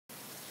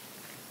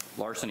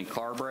larceny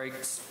car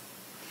brakes.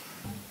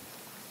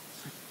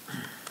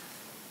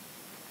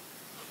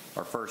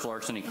 Our first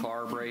larceny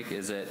car brake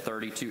is at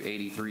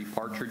 3283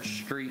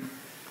 Partridge Street.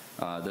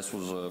 This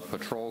was a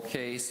patrol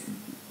case.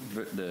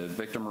 The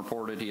victim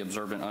reported he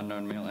observed an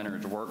unknown male enter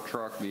his work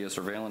truck via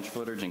surveillance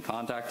footage and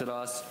contacted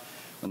us.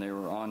 When they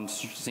were on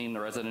scene,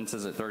 the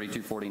residences at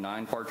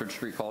 3249 Partridge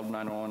Street called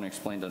 911 and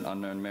explained an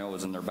unknown male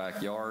was in their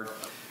backyard.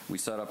 We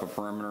set up a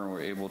perimeter and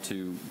were able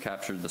to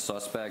capture the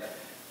suspect.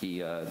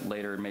 He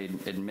later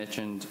made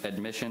admissions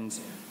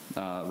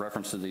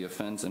reference to the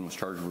offense and was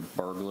charged with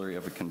burglary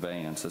of a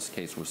conveyance. This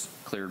case was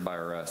cleared by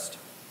arrest.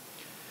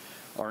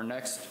 Our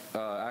next,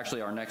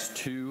 our next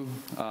two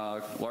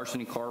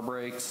larceny car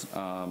brakes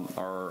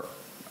are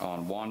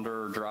on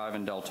Wanderer Drive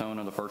in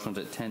Deltona. The first one's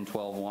at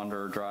 1012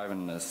 Wanderer Drive,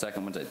 and the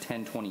second one's at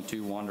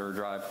 1022 Wanderer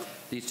Drive.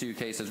 These two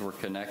cases were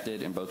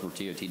connected, and both were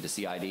TOT'd to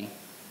CID.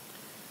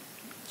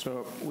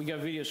 So we got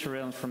video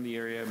surveillance from the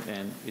area,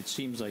 and it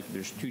seems like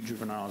there's two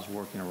juveniles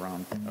working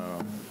around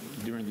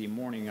during the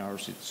morning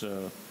hours. It's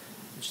the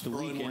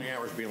early weekend. morning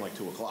hours being like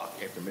 2 o'clock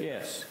after midnight.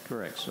 Yes,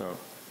 correct. So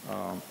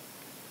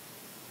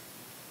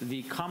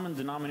the common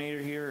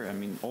denominator here, I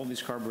mean, all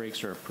these car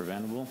brakes are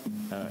preventable.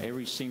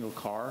 Every single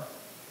car,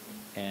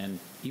 and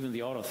even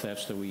the auto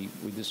thefts that we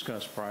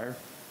discussed prior,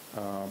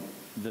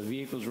 the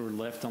vehicles were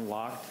left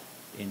unlocked.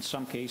 In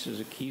some cases,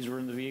 the keys were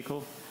in the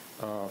vehicle.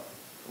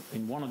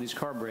 In one of these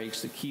car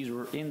brakes, the keys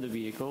were in the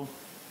vehicle.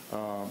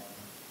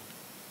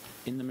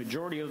 In the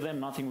majority of them,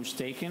 nothing was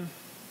taken,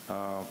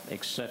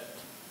 except,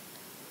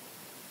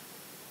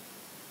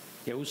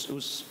 it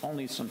was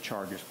only some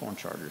chargers, phone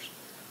chargers.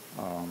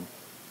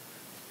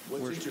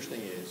 What's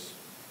interesting is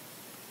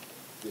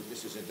that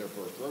this isn't their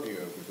first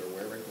rodeo because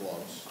they're wearing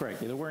gloves.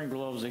 Correct. They're wearing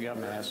gloves. They got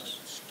masks.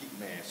 Ski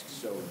masks.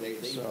 So they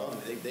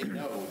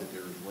know that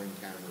there's ring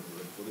camera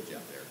footage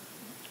out there.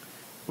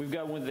 We've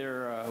got with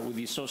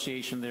the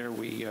association there.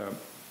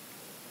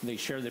 They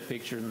share the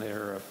picture in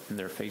their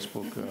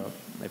Facebook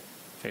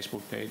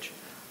page.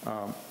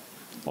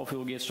 Hopefully,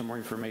 we'll get some more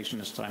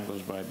information as time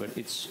goes by. But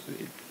it's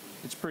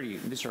pretty.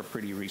 These are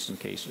pretty recent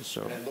cases,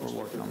 so and it looks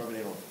we're like working they're on.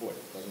 coming in on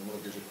foot. Doesn't look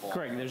like there's a car.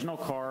 Correct. There's no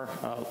car.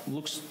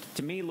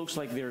 To me, looks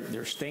like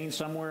they're staying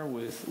somewhere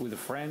with a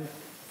friend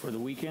for the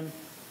weekend,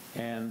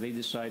 and they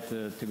decide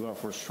to go out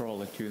for a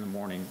stroll at 2 in the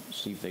morning,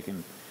 see if they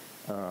can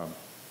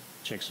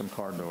check some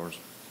car doors.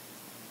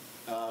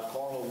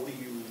 Carla, what do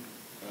you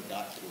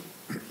got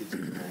for kids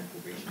in the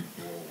probation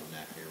parole in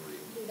that area?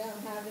 We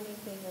don't have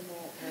anything in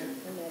that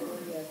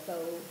area. So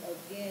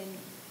again,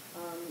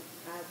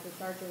 as the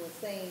sergeant was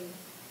saying,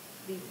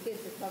 these kids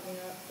are coming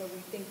up, so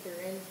we think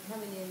they're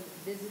coming in,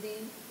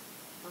 visiting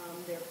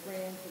their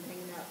friends and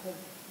hanging out, because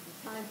the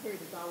time period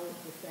is always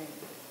the same.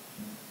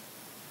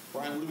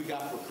 Brian, what do we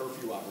got for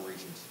curfew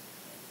operations?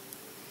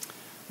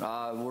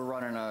 We're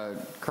running a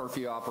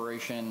curfew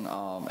operation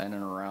in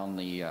and around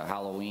the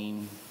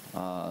Halloween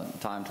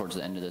time towards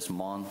the end of this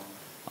month,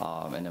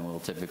 and then we'll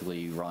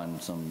typically run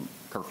some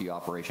curfew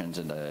operations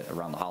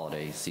around the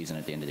holiday season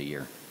at the end of the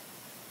year.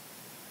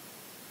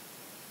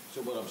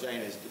 So what I'm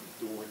saying is,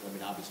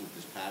 obviously with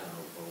this pattern,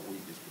 are we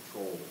this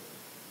patrol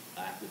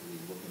actively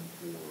looking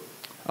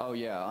for? Oh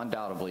yeah,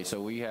 undoubtedly.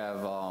 So we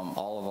have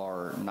all of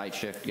our night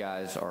shift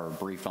guys are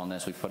briefed on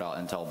this. We put out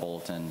intel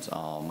bulletins.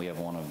 We have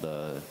one of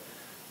the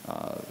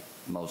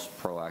most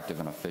proactive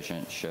and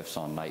efficient shifts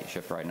on night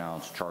shift right now.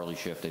 It's Charlie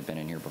shift. They've been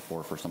in here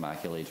before for some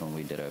accolades when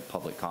we did a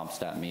public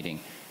CompStat meeting.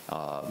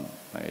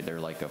 They're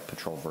like a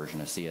patrol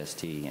version of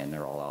CST, and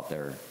they're all out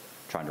there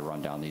trying to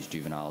run down these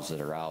juveniles that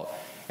are out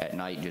at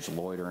night just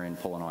loitering,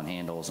 pulling on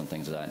handles and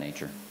things of that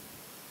nature.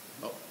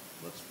 Oh,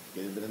 let's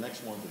get into the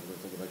next one because we're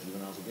thinking about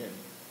juveniles again.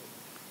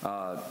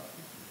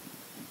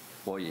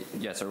 Well,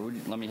 yes, sir.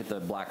 Let me hit the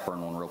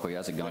Blackburn one real quick.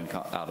 That's a gun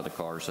out of the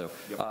car. So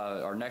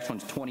our next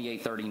one's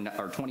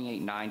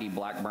 2890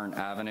 Blackburn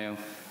Avenue.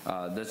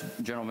 This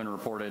gentleman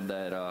reported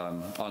that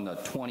on the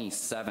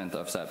 27th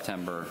of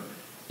September,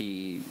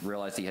 he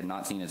realized he had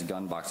not seen his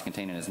gun box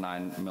containing his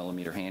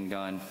 9mm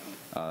handgun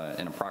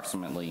in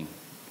approximately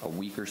a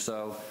week or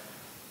so.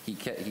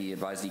 He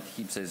advised he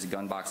keeps his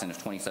gun box in his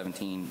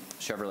 2017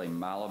 Chevrolet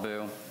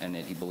Malibu, and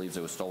that he believes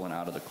it was stolen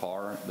out of the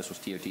car. This was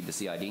TOT'd to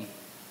CID.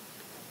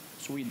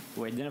 So we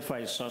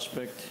identified a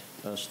suspect,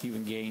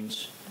 Stephen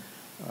Gaines.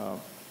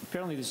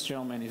 Apparently this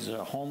gentleman is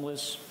a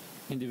homeless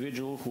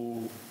individual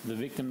who the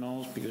victim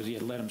knows because he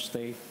had let him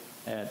stay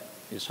at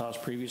his house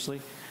previously.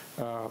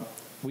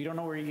 We don't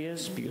know where he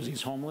is because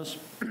he's homeless,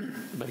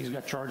 but he's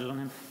got charges on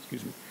him.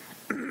 Excuse me.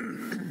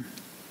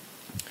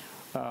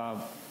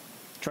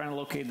 Trying to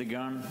locate the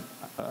gun.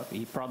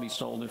 He probably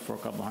sold it for a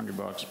couple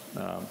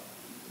 $100.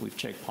 We've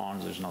checked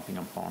pawns. There's nothing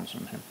on pawns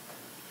on him.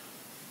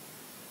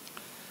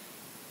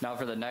 Now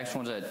for the next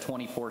one's at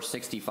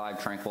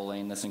 2465 Tranquil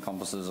Lane. This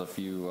encompasses a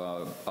few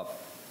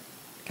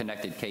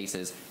connected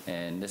cases,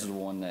 and this is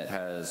one that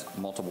has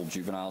multiple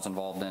juveniles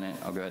involved in it.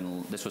 I'll go ahead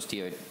and, this was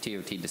TOT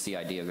to CID.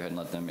 I'll go ahead and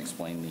let them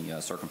explain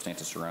the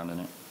circumstances surrounding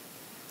it.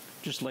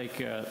 Just like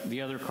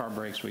the other car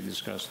brakes we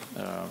discussed,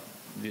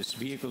 these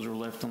vehicles were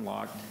left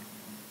unlocked.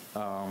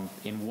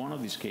 In one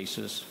of these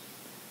cases,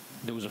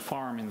 there was a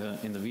firearm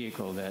in the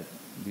vehicle that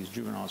these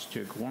juveniles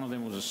took. One of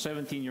them was a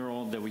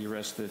 17-year-old that we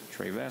arrested,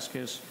 Trey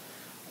Vasquez.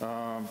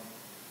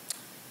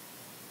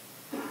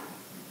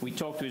 We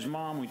talked to his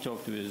mom. We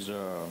talked to his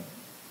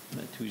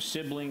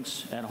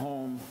siblings at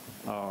home.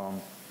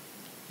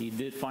 He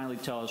did finally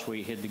tell us where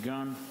he hid the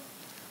gun.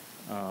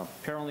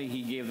 Apparently,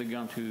 he gave the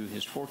gun to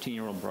his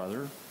 14-year-old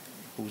brother,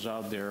 who's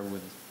out there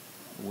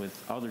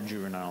with other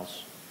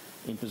juveniles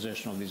in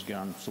possession of this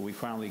gun. So we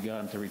finally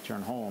got him to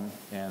return home,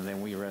 and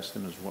then we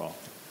arrested him as well.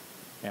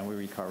 And we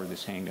recovered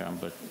this handgun.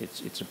 But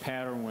it's a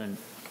pattern when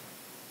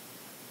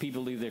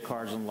people leave their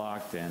cars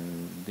unlocked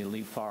and they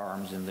leave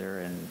firearms in there,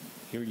 and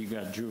here you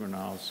got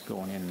juveniles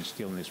going in and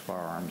stealing these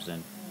firearms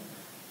and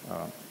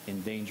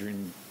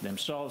endangering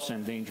themselves and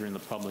endangering the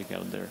public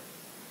out there.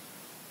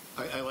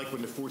 I like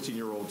when the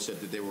 14-year-old said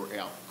that they were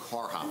out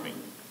car hopping.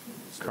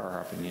 Car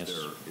hopping, yes.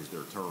 Is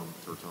their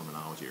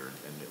terminology here.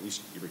 And at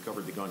least you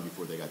recovered the gun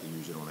before they got to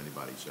use it on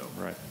anybody, so.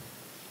 Right.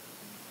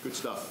 Good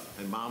stuff.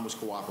 And mom was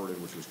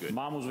cooperative, which was good.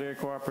 Mom was very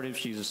cooperative.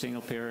 She's a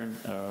single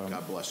parent.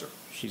 God bless her.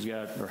 She's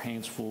got her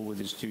hands full with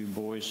his two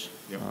boys.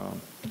 Yep.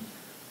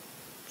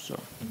 So.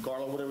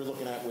 Carla, what are we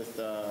looking at with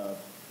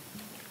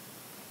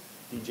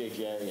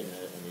DJJ and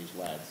these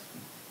lads?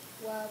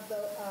 Well, the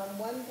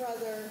one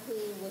brother who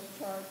was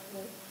charged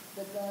with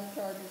the gun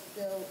charge is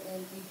still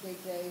in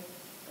DJJ,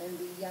 and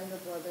the younger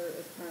brother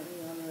is currently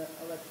on the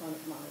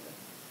electronic monitor.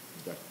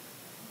 Okay.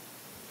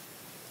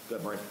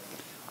 Good, Brian.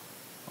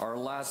 Our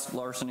last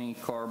larceny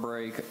car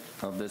break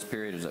of this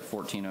period is at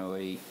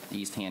 1408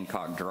 East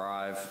Hancock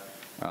Drive.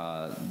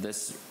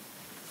 This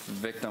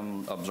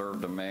victim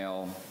observed a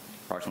male,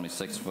 approximately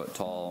 6 foot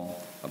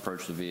tall,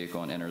 approach the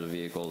vehicle and enter the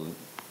vehicle.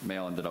 The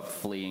male ended up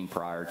fleeing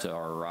prior to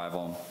our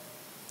arrival.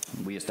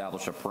 We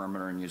established a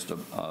perimeter and used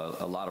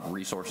a lot of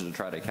resources to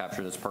try to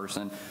capture this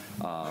person.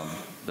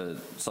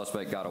 The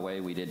suspect got away.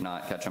 We did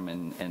not catch him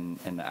in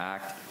the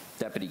act.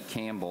 Deputy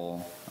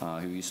Campbell,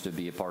 who used to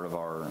be a part of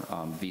our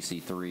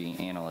VC3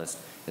 analyst,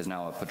 is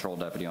now a patrol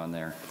deputy on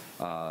there.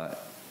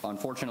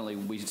 Unfortunately,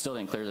 we still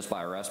didn't clear this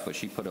by arrest, but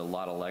she put a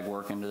lot of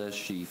legwork into this.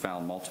 She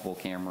found multiple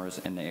cameras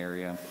in the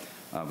area.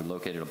 We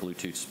located a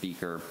Bluetooth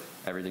speaker.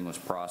 Everything was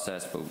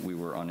processed, but we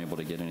were unable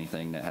to get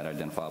anything that had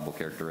identifiable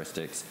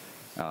characteristics.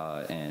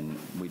 And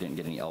we didn't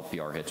get any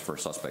LPR hits for a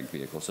suspect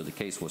vehicle. So the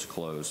case was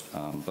closed,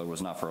 but it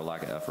was not for a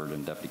lack of effort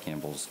on Deputy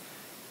Campbell's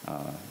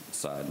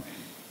side.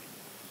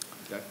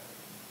 Okay.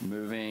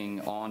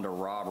 Moving on to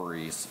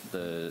robberies,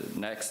 the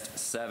next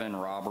 7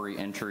 robbery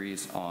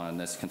entries on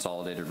this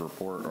consolidated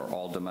report are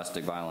all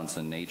domestic violence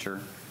in nature.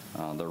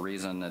 The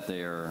reason that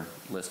they are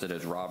listed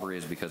as robbery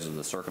is because of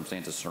the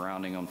circumstances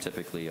surrounding them.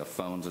 Typically, a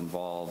phone's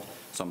involved,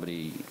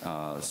 somebody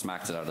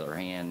smacks it out of their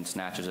hand,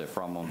 snatches it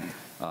from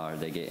them,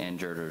 they get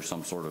injured, or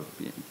some sort of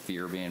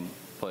fear being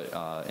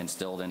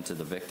instilled into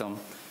the victim.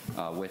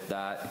 With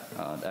that,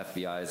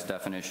 FBI's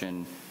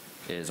definition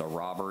is a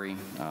robbery.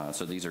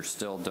 So these are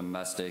still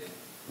domestic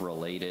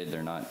related.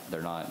 They're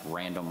not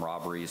random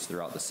robberies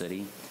throughout the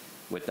city.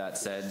 With that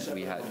said,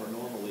 we had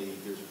normally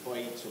there's a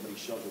fight, somebody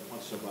shoves or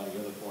punches somebody,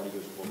 the other party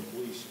goes to call the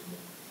police, and the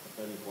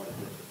offending party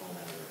puts the phone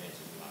out of their hands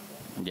and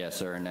knocked off. Yes,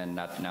 sir, and then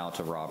now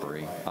to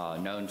robbery.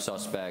 Known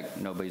suspect,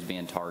 nobody's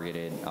being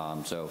targeted. I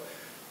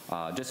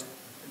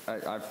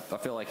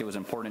feel like it was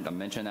important to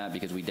mention that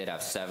because we did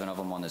have 7 of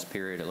them on this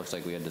period. It looks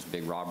like we had this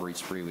big robbery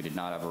spree. We did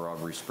not have a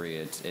robbery spree.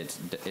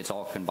 It's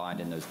all combined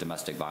in those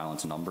domestic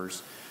violence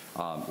numbers.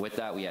 With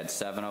that, we had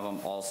 7 of them.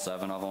 All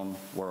 7 of them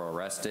were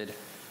arrested.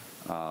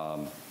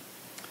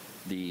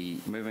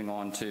 Moving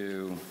on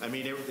to... I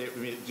mean,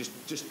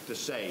 just to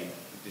say,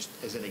 just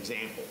as an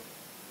example,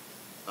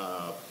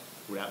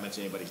 without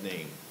mentioning anybody's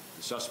name,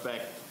 the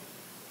suspect,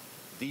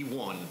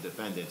 D1, the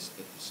defendant,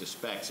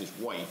 suspects his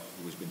wife,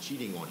 who has been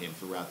cheating on him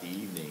throughout the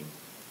evening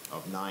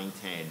of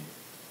 9/10,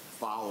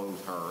 followed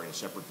her in a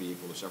separate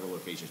vehicle to several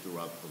locations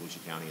throughout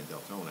Volusia County and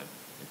Deltona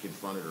and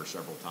confronted her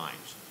several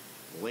times.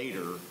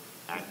 Later,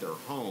 at their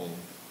home,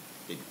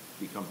 they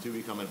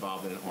become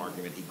involved in an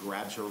argument. He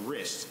grabs her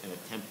wrists and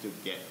attempts to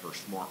get her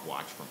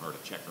smartwatch from her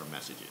to check her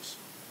messages.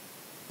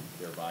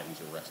 Thereby,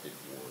 he's arrested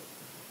for,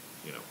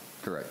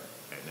 Correct.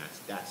 and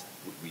that's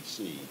what we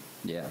see.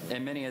 Yeah,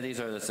 and many of these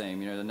are the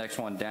same. The next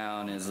one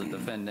down is the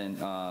defendant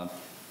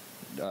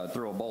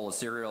threw a bowl of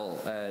cereal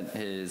at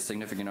his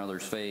significant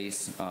other's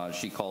face.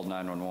 She called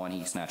 911.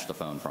 He snatched the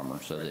phone from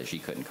her so that she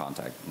couldn't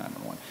contact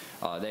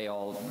 911. They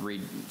all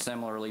read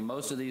similarly.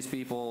 Most of these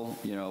people,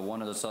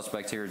 one of the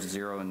suspects here is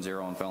 0 and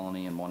 0 on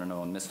felony and 1 and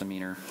 0 on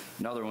misdemeanor.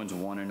 Another one's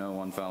 1 and 0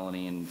 on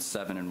felony and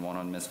 7 and 1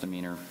 on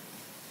misdemeanor.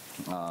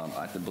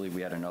 I believe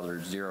we had another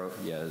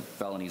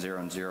felony 0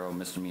 and 0,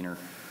 misdemeanor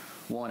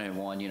 1 and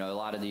 1. A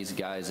lot of these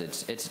guys,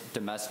 it's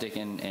domestic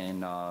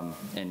in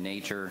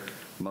nature.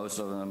 Most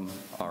of them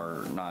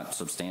are not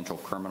substantial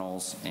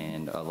criminals,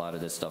 and a lot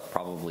of this stuff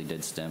probably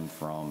did stem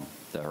from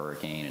the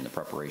hurricane and the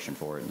preparation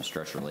for it and the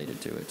stress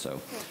related to it.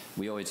 So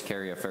we always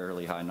carry a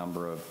fairly high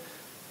number of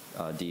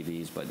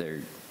DVs, but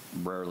they're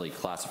rarely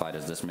classified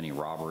as this many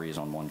robberies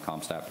on one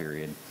CompStat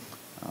period.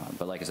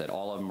 But like I said,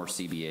 all of them were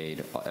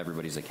CBA'd.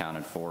 Everybody's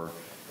accounted for.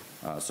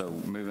 So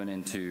moving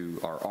into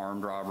our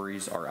armed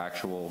robberies, our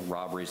actual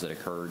robberies that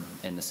occurred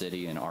in the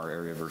city in our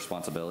area of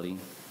responsibility.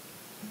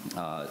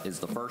 Is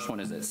the first one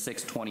is at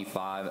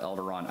 625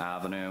 Elderon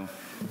Avenue.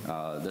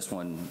 This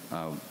one,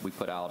 we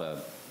put out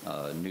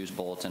a news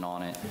bulletin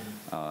on it,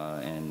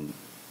 and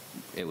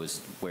it was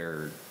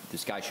where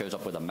this guy shows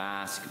up with a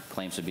mask,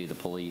 claims to be the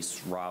police,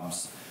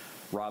 robs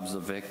the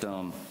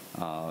victim,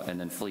 and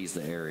then flees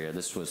the area.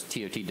 This was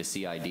TOT to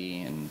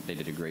CID, and they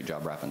did a great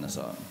job wrapping this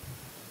up.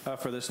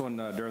 For this one,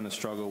 during the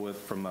struggle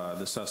from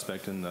the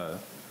suspect and the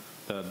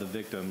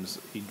victims,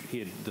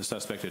 the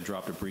suspect had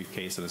dropped a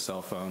briefcase and a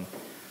cell phone.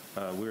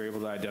 We were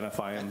able to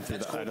identify him through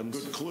the items.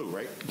 That's a good clue,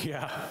 right?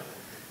 Yeah,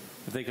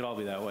 they could all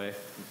be that way.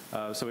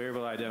 So we were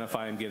able to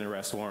identify him, get an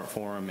arrest warrant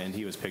for him, and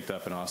he was picked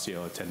up in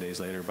Osceola 10 days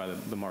later by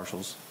the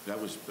marshals.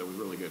 That was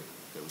really good.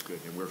 That was good.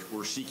 And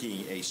we're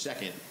seeking a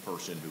second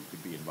person who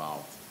could be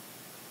involved.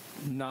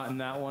 Not in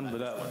that one,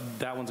 but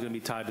that one's going to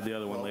be tied to the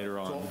other one later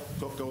on.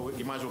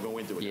 You might as well go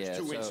into it. Yeah, There's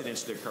two so-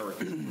 incidents that occur.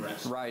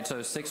 Right,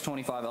 so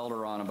 625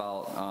 Elderon,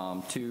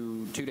 about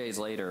two days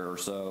later or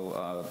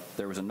so,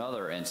 there was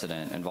another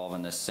incident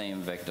involving this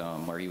same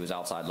victim where he was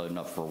outside loading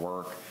up for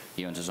work.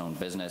 He owns his own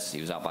business.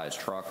 He was out by his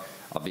truck.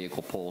 A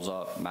vehicle pulls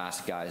up,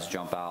 masked guys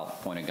jump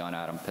out, point a gun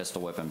at him,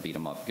 pistol whip him, beat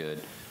him up good.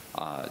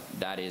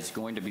 That is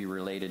going to be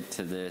related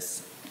to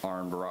this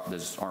armed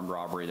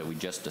robbery that we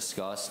just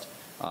discussed.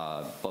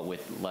 But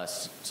with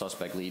less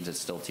suspect leads, it's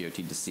still TOT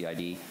to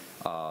CID,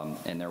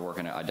 and they're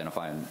working at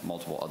identifying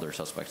multiple other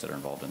suspects that are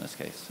involved in this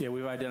case. Yeah,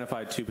 we've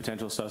identified 2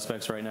 potential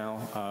suspects right now.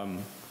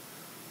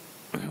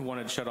 One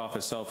had shut off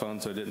his cell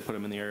phone, so it didn't put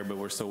him in the area, but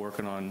we're still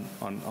working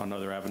on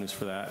other avenues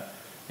for that.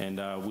 And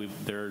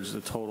there's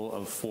a total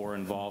of 4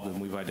 involved, and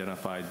we've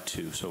identified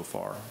 2 so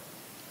far.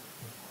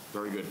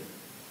 Very good.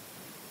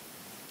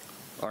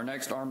 Our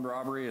next armed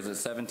robbery is at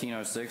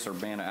 1706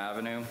 Urbana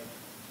Avenue.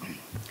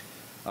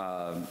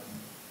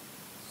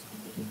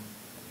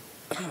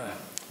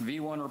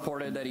 V1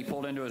 reported that he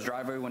pulled into his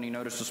driveway when he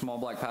noticed a small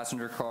black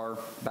passenger car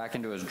back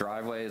into his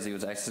driveway. As he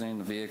was exiting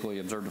the vehicle, he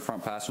observed the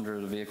front passenger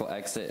of the vehicle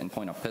exit and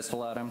point a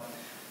pistol at him.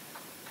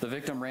 The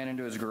victim ran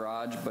into his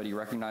garage, but he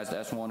recognized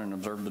S1 and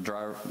observed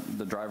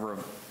the driver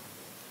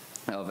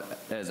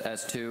as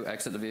S2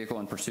 exit the vehicle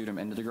and pursued him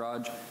into the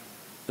garage.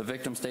 The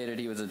victim stated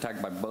he was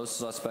attacked by both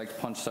suspects,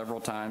 punched several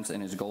times,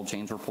 and his gold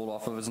chains were pulled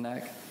off of his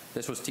neck.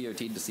 This was TOT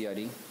to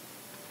CID.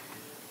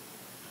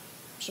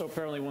 So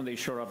apparently when they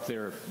showed up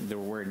there, they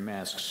were wearing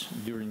masks.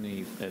 During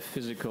the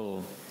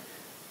physical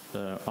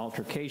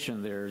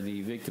altercation there,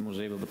 the victim was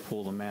able to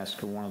pull the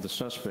mask of one of the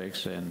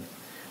suspects and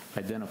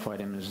identified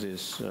him as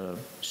this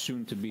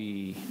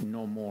soon-to-be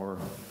no more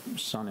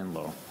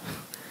son-in-law.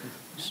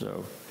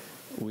 So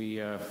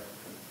we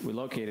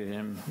located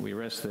him, we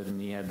arrested, and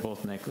he had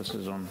both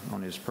necklaces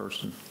on his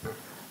person.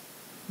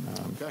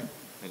 Okay.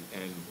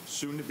 And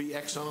soon-to-be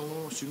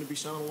ex-son-in-law, soon-to-be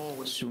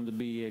son-in-law?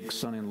 Soon-to-be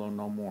ex-son-in-law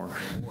no more.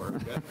 No more,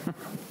 okay.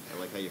 I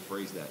like how you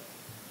phrase that.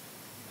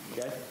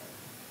 Okay.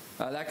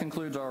 That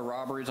concludes our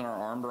robberies and our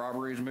armed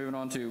robberies. Moving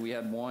on to, we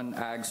had one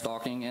ag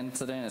stalking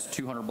incident. It's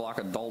 200 block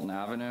of Dalton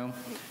Avenue.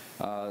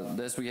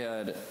 We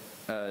had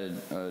a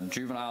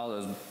juvenile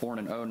that was born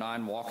in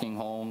 2009 walking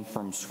home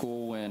from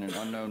school when an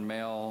unknown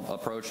male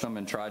approached him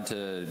and tried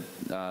to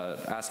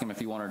ask him if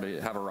he wanted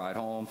to have a ride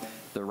home.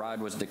 The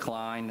ride was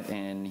declined,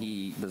 and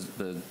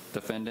the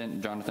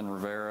defendant, Jonathan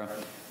Rivera,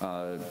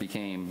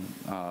 became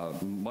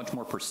much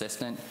more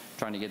persistent,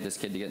 trying to get this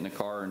kid to get in the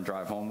car and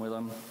drive home with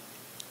him.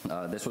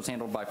 This was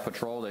handled by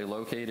patrol. They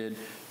located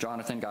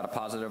Jonathan, got a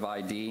positive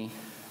ID,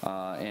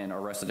 and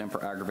arrested him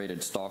for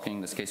aggravated stalking.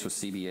 This case was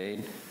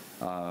CBA'd.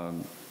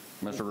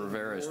 Mr.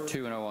 Rivera is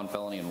 2-0 on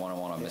felony and 1-1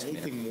 on misdemeanor.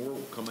 Anything more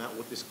come out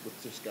what this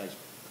guy's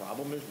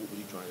problem is? What was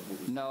he trying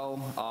to?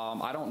 No,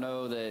 I don't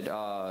know that.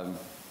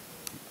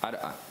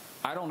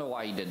 I don't know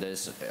why he did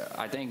this.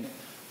 I think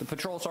the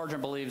patrol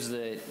sergeant believes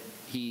that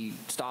he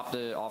stopped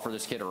to offer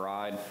this kid a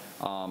ride,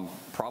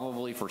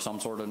 probably for some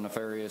sort of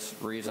nefarious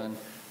reason.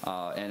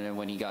 And then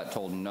when he got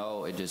told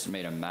no, it just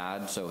made him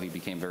mad. So he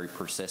became very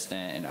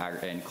persistent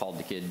and called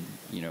the kid,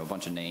 a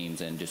bunch of names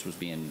and just was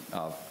being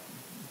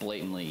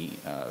blatantly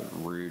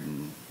rude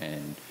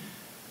and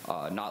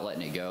not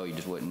letting it go. He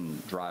just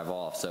wouldn't drive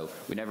off. So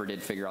we never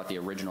did figure out the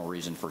original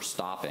reason for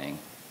stopping.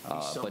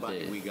 He's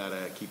somebody we got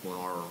to keep on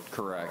our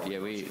correct. Our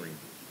yeah, screen.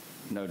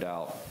 No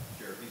doubt.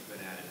 Sheriff, he's been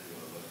added to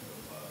a list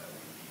of that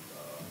we keep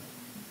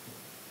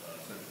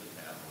essentially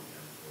tab on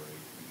him for a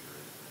future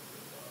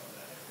instance of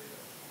that area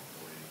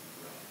reporting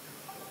throughout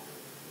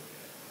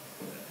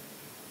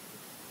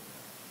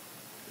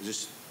Is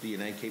this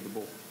DNA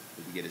capable?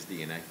 Did we get his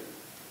DNA?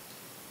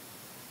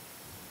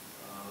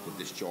 The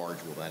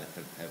discharge, will that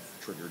have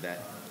triggered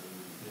that?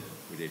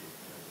 We did.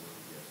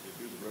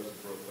 He was arrested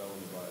for a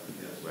felony by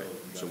Right.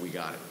 So we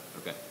got it.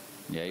 Okay.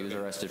 Yeah, he was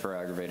arrested for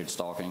aggravated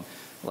stalking.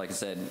 Like I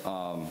said,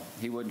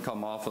 he wouldn't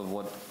come off of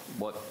what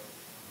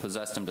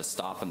possessed him to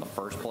stop in the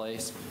first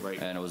place. Right.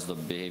 And it was the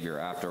behavior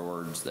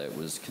afterwards that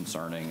was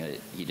concerning.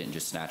 He didn't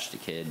just snatch the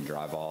kid and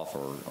drive off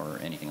or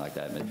anything like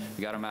that. But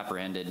we got him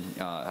apprehended,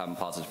 have him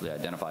positively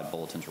identified,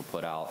 bulletins were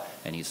put out,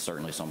 and he's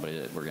certainly somebody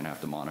that we're going to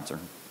have to monitor.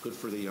 Good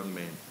for the young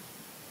man.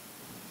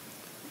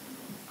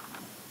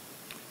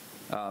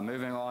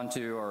 Moving on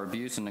to our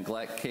abuse and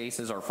neglect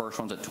cases. Our first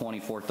one's at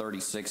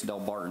 2436 Del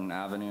Barton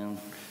Avenue.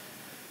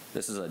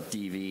 This is a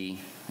DV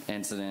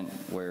incident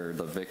where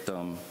the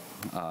victims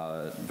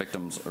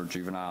are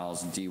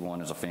juveniles.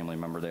 D1 is a family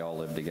member. They all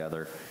live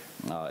together.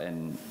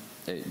 And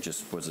it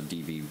just was a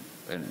DV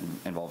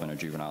involving a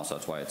juvenile, so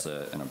that's why it's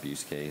an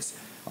abuse case.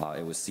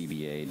 It was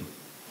CBA'd.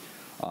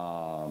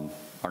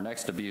 Our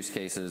next abuse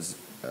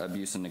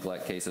and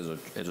neglect case is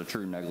a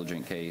true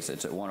negligent case.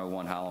 It's at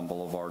 101 Howland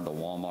Boulevard, the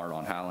Walmart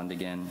on Howland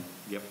again.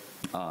 Yep.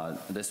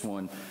 This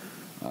one,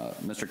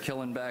 Mr.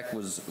 Killenbeck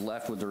was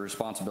left with the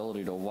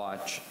responsibility to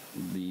watch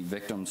the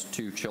victim's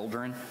 2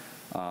 children.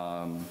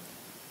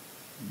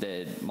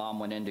 The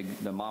mom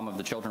of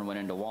the children went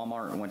into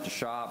Walmart and went to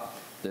shop.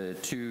 The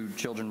 2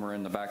 children were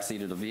in the back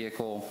seat of the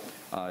vehicle.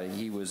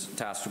 He was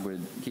tasked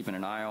with keeping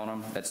an eye on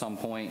them. At some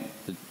point,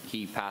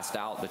 he passed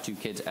out. The 2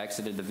 kids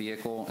exited the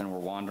vehicle and were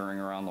wandering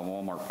around the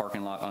Walmart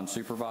parking lot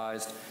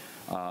unsupervised.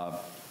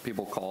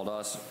 People called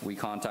us. We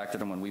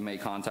contacted him. When we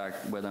made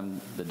contact with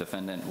him, the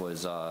defendant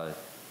was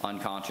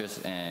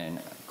unconscious and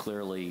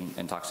clearly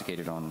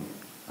intoxicated on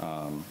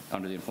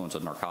under the influence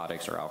of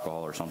narcotics or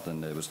alcohol or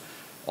something that was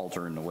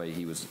altering the way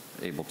he was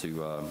able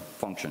to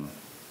function.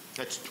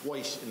 That's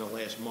twice in the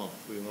last month.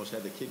 We almost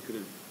had the kid could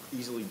have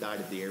easily died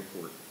at the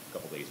airport a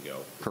couple days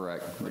ago.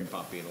 Correct.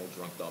 Grandpa being all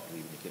drunk up,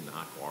 leaving the kid in the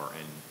hot car.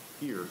 And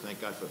here,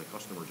 thank God for the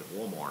customers at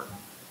Walmart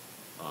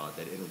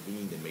that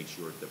intervened and made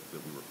sure that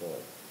we were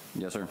called.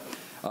 Yes, sir.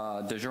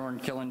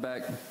 DeJorn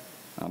Killenbeck,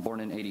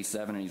 born in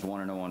 '87, and he's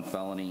 1-0 on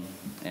felony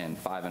and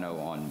 5-0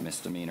 on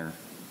misdemeanor.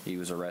 He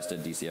was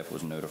arrested. DCF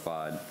was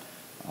notified.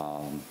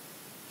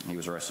 He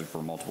was arrested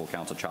for multiple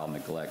counts of child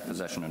neglect,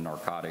 possession of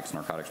narcotics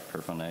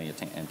paraphernalia,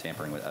 and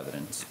tampering with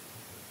evidence.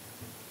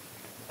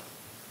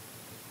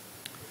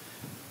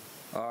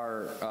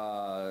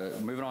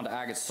 Moving on to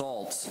ag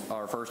assaults.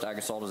 Our first ag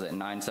assault is at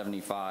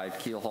 975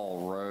 Keel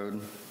Hall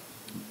Road.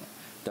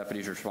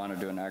 Deputies responded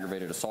to an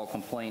aggravated assault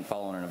complaint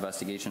following an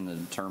investigation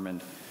that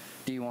determined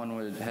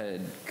D1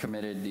 had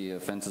committed the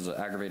offenses of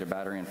aggravated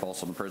battery and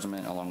false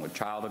imprisonment along with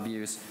child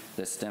abuse.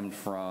 This stemmed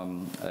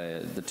from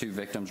the 2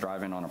 victims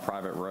driving on a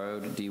private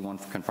road.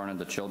 D1 confronted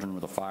the children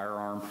with a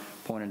firearm,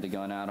 pointed the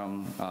gun at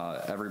them.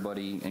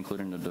 Everybody,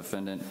 including the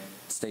defendant,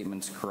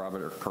 statements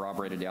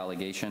corroborated the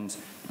allegations,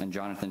 and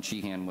Jonathan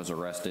Sheehan was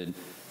arrested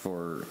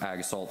for ag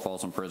assault,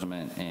 false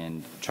imprisonment,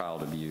 and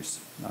child abuse.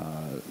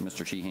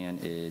 Mr. Sheehan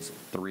is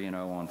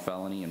 3-0 on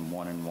felony and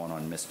 1-1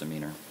 on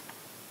misdemeanor.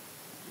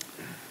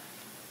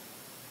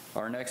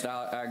 Our next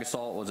ag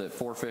assault was at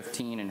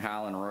 415 in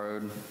Howland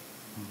Road.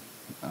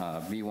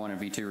 V1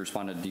 and V2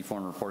 responded to D4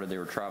 and reported they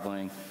were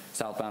traveling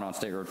southbound on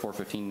State Road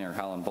 415 near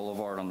Howland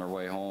Boulevard on their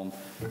way home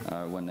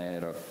when they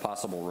had a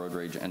possible road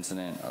rage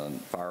incident. A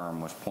firearm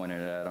was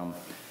pointed at them,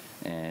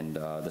 and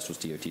this was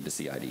DOT to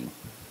CID.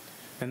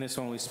 And this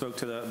one, we spoke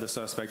to the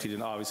suspect. He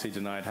obviously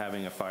denied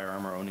having a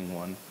firearm or owning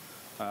one.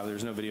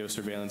 There's no video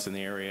surveillance in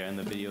the area, and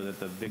the video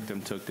that the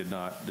victim took did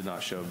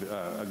not show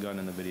a gun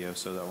in the video,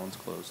 so that one's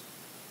closed.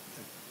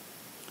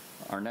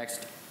 Our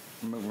next,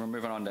 we're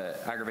moving on to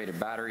aggravated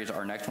batteries.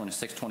 Our next one is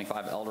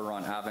 625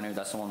 Elderon Avenue.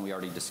 That's the one we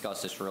already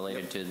discussed. It's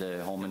related to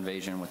the home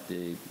invasion with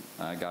the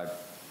guy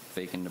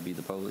faking to be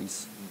the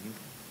police.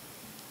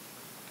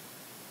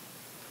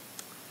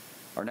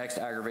 Our next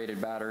aggravated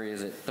battery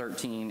is at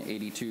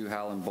 1382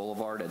 Howland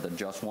Boulevard at the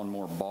Just One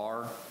More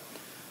Bar.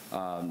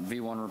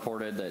 V1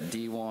 reported that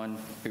D1,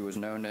 who was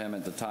known to him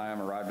at the time,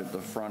 arrived at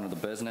the front of the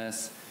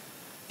business.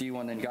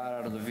 D1 then got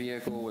out of the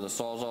vehicle with a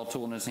Sawzall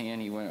tool in his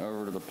hand. He went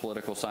over to the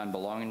political sign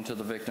belonging to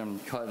the victim,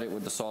 cut it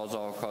with the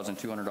Sawzall, causing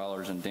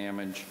 $200 in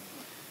damage.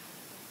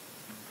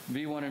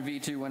 V1 and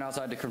V2 went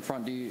outside to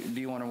confront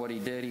D1 on what he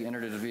did. He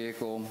entered his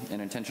vehicle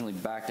and intentionally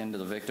backed into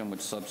the victim,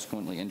 which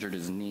subsequently injured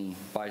his knee.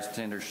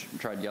 Bystanders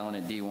tried yelling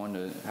at D1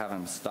 to have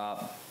him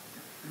stop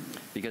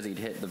because he'd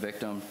hit the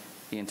victim.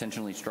 He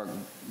intentionally struck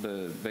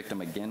the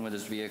victim again with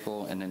his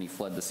vehicle, and then he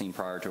fled the scene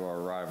prior to our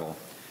arrival.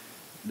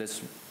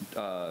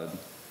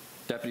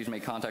 Deputies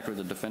made contact with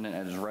the defendant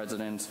at his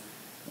residence,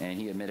 and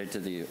he admitted to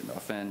the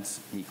offense.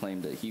 He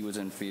claimed that he was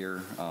in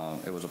fear.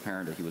 It was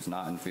apparent that he was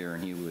not in fear,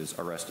 and he was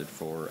arrested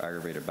for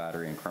aggravated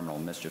battery and criminal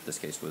mischief. This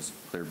case was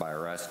cleared by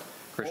arrest.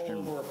 All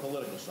over a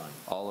political sign.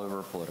 All over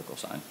a political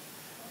sign.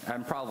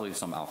 And probably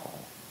some alcohol.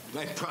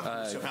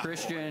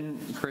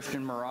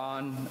 Christian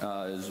Moran,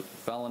 his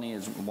felony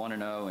is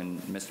 1-0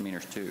 and misdemeanor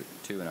is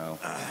 2-0.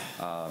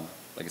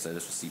 Like I said,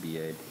 this was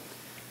CBA'd.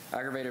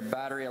 Aggravated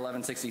battery,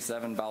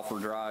 1167 Balfour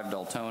Drive,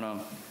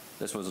 Deltona.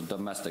 This was a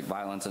domestic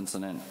violence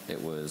incident.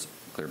 It was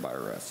cleared by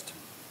arrest.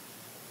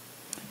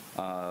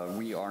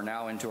 We are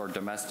now into our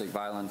domestic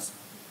violence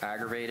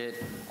aggravated.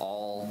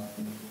 All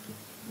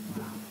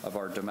of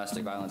our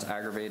domestic violence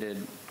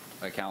aggravated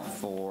account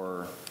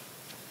for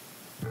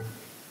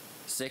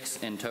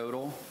 6 in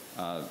total.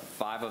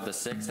 5 of the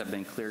 6 have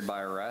been cleared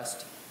by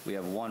arrest. We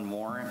have 1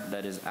 warrant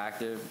that is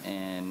active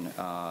and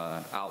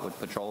out with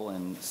patrol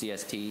and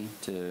CST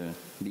to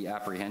be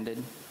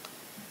apprehended.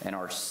 And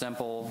our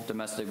simple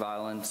domestic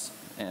violence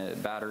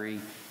battery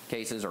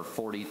cases are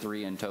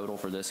 43 in total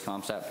for this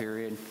CompStat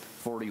period.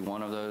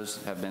 41 of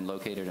those have been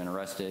located and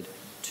arrested.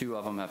 2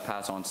 of them have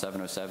passed on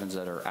 707s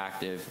that are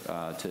active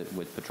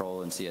with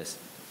patrol and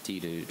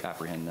CST to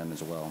apprehend them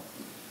as well.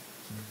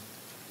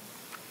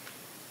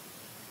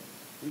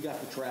 We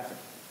got the traffic.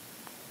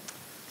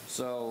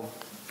 So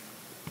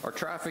our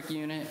traffic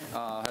unit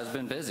has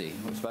been busy,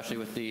 especially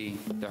with the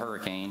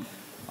hurricane.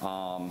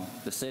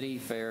 The city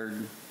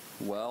fared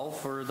well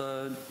for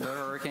the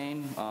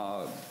hurricane.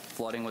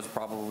 Flooding was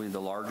probably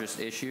the largest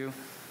issue.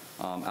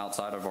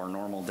 Outside of our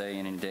normal day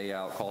in and day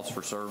out calls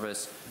for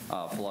service,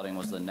 flooding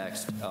was the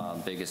next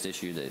biggest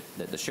issue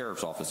that the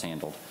sheriff's office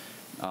handled.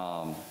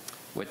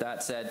 With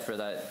that said, for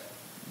that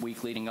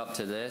week leading up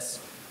to this,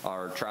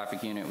 our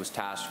traffic unit was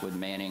tasked with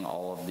manning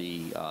all of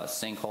the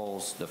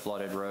sinkholes, the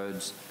flooded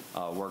roads,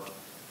 worked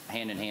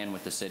hand in hand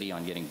with the city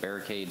on getting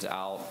barricades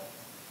out,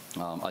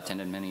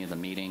 attended many of the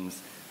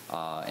meetings,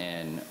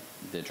 and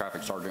the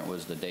traffic sergeant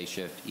was the day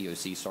shift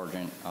EOC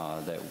sergeant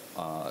that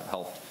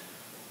helped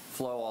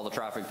flow all the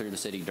traffic through the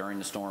city during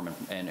the storm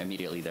and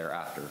immediately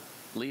thereafter.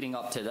 Leading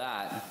up to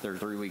that, there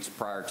 3 weeks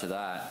prior to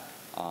that,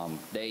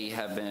 they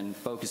have been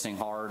focusing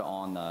hard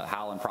on the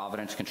Howell and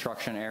Providence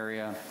construction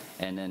area,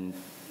 and then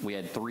we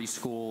had 3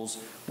 schools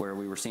where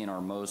we were seeing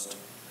our most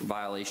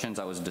violations.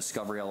 That was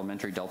Discovery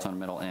Elementary, Deltona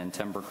Middle, and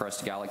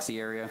Timbercrest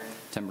Galaxy area.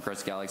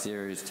 Timbercrest Galaxy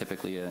area is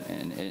typically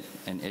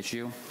an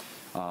issue.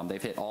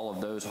 They've hit all of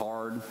those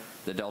hard.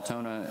 The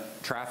Deltona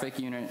traffic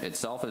unit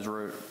itself has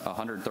wrote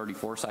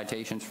 134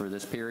 citations for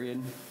this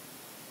period.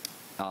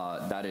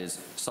 That is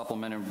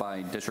supplemented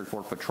by District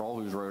 4 Patrol,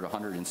 who's wrote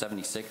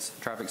 176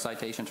 traffic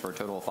citations for a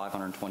total of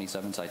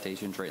 527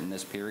 citations written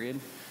this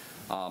period.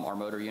 Our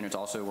motor units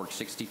also worked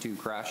 62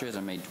 crashes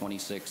and made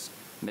 26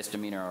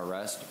 misdemeanor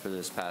arrests for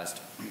this past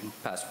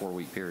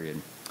 4-week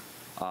period.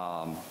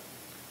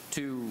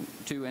 Two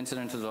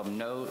incidences of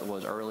note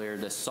was earlier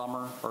this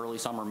summer, early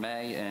summer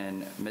May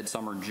and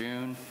midsummer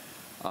June.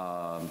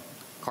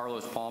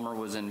 Carlos Palmer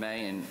was in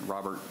May and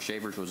Robert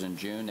Shavers was in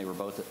June. They were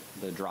both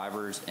the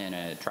drivers in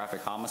a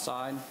traffic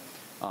homicide.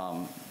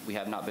 We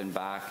have not been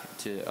back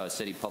to a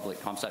city public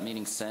CompStat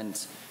meeting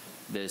since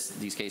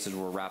these cases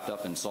were wrapped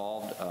up and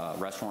solved.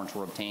 Arrest warrants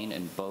were obtained,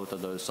 and both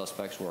of those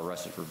suspects were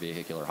arrested for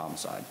vehicular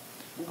homicide.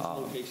 What was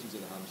the locations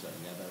of the homicide?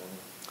 You have that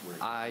one?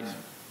 I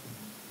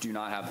do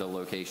not have the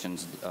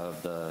locations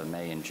of the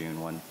May and June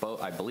one.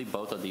 I believe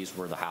both of these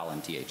were the Howell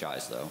and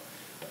THIs, though.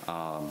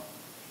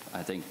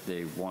 I think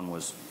the one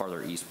was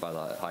farther east by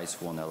the high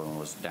school, and the other one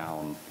was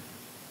down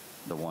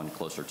the one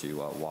closer to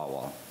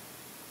Wawa.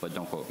 But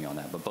don't quote me on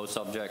that. But both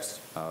subjects,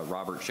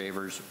 Robert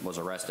Shavers was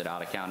arrested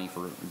out of county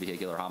for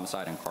vehicular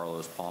homicide, and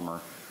Carlos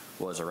Palmer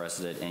was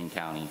arrested in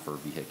county for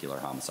vehicular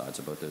homicide.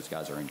 So both those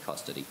guys are in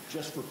custody.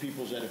 Just for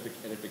people's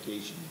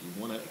edification, do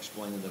you want to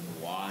explain to them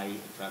why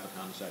a traffic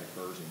homicide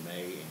occurs in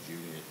May and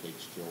June and it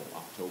takes till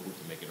October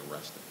to make an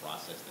arrest, the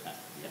process that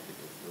you have to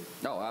go through?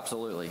 No,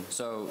 absolutely.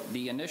 So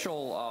the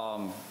initial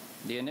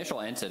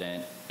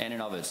incident in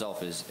and of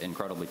itself is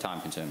incredibly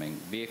time consuming.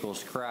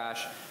 Vehicles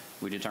crash,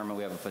 we determine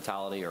we have a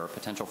fatality or a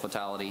potential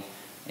fatality,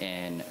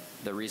 and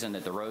the reason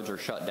that the roads are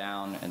shut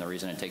down and the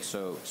reason it takes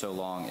so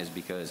long is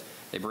because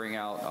they bring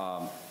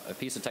out a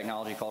piece of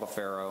technology called a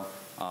Faro.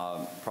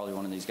 Probably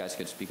one of these guys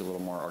could speak a little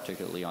more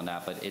articulately on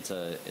that, but it's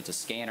a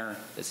scanner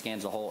that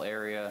scans the whole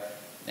area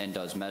and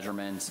does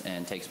measurements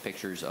and takes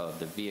pictures of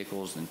the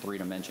vehicles in 3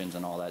 dimensions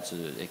and all that, so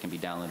that it can be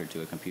downloaded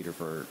to a computer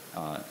for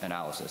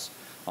analysis.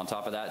 On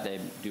top of that, they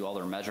do all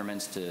their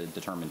measurements to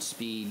determine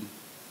speed,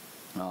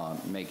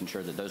 making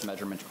sure that those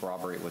measurements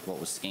corroborate with what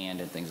was scanned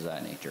and things of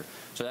that nature.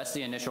 So that's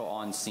the initial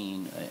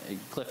on-scene,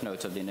 cliff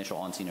notes of the initial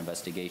on-scene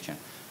investigation.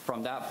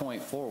 From that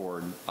point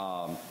forward,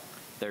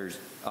 there's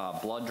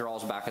blood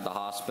draws back at the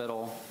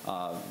hospital.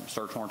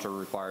 Search warrants are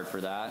required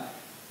for that.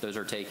 Those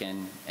are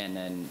taken and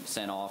then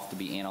sent off to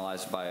be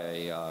analyzed by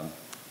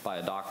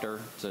a doctor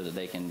so that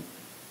they can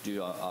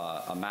do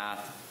a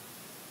math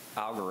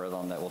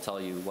algorithm that will tell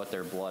you what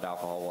their blood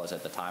alcohol was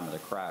at the time of the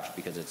crash,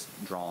 because it's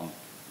drawn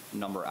a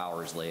number of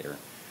hours later.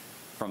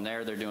 From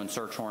there, they're doing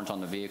search warrants on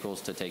the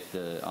vehicles to take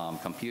the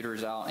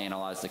computers out,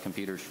 analyze the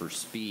computers for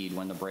speed,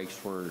 when the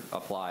brakes were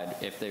applied,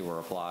 if they were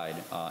applied,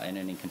 and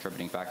any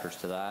contributing factors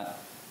to that.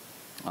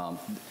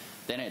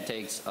 Then it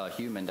takes a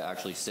human to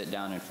actually sit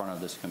down in front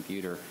of this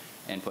computer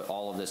and put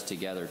all of this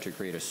together to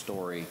create a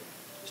story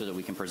so that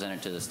we can present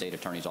it to the state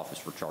attorney's office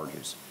for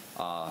charges.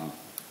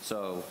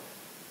 So,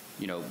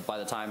 you know, by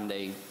the time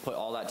they put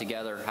all that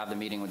together, have the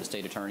meeting with the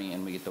state attorney,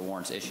 and we get the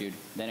warrants issued,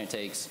 then it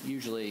takes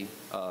usually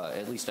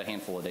at least a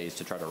handful of days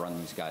to try to run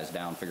these guys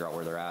down, figure out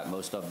where they're at.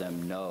 Most of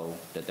them know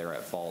that they're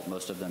at fault.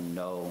 Most of them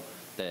know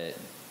that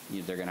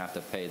they're going to have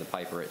to pay the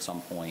piper at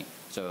some point.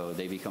 So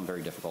they become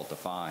very difficult to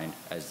find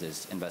as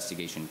this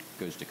investigation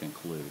goes to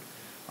conclude.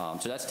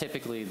 So that's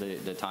typically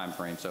the time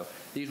frame. So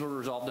these were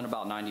resolved in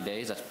about 90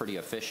 days. That's pretty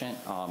efficient.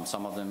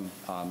 Some of them,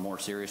 more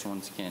serious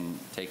ones, can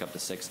take up to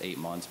 6 to 8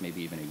 months,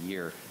 maybe even a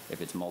year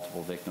if it's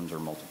multiple victims or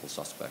multiple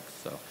suspects.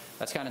 So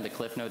that's kind of the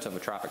cliff notes of a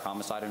traffic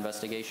homicide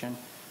investigation.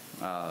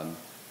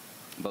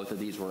 Both of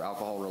these were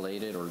alcohol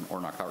related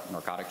or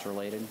narcotics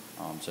related.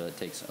 So it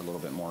takes a little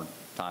bit more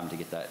time to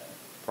get that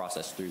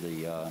process through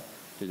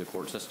the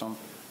court system.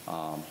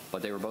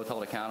 But they were both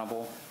held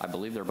accountable. I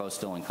believe they're both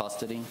still in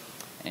custody.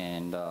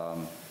 And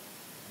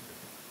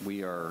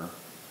we are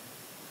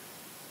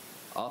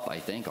up, I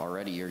think,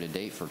 already year to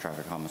date for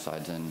traffic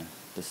homicides in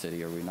the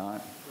city, are we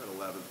not? We're at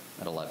 11.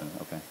 At 11,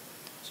 okay.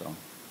 So,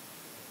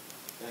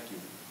 Thank you.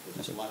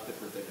 It's a lot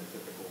different than a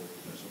typical,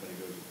 somebody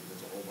goes,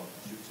 there's a whole bunch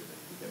of shoots in it,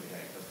 you get me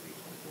out of custody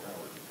in 24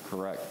 hours.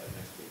 correct. The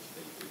next case,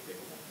 they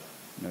take a long time.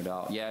 No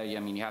doubt. Yeah, I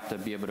mean, you have to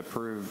be able to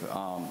prove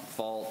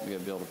fault. You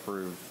have to be able to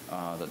prove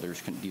that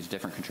there's these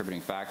different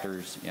contributing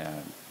factors. Yeah.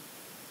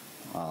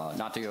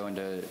 Not to go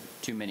into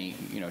too many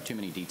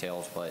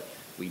details, but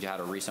we had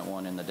a recent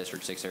one in the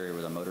District 6 area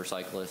with a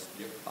motorcyclist.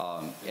 Yep.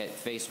 At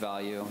face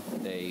value,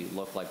 they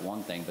look like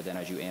one thing, but then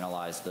as you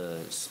analyze the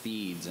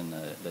speeds and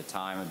the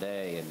time of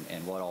day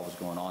and what all was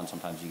going on,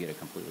 sometimes you get a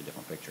completely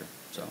different picture.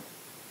 So,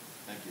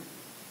 Thank you.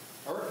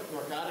 All right,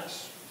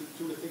 narcotics,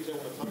 two of the things I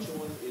want to touch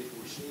on is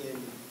we're seeing,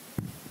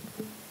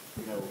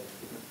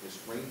 this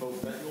rainbow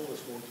fentanyl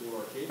that's going through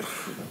our kids.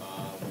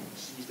 We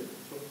seized a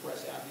pill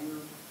press out here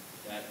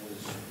that was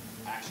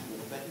actual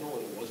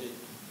fentanyl. It wasn't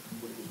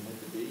what it was meant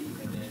to be.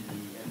 And then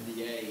the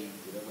MDA,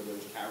 whatever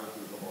those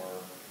characters are,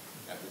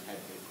 that had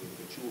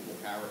the chewable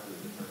characters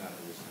that turned out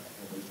it was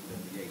laced with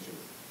MDA. So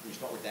can you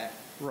start with that?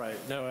 Right.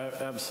 No,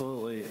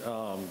 absolutely.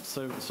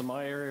 So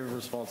my area of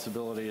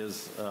responsibility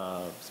is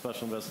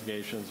special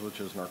investigations, which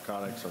is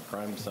narcotics or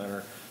crime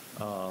center.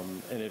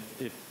 And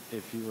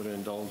if you would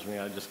indulge me,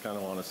 I just kind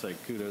of want to say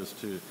kudos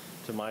to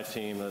my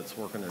team that's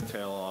working their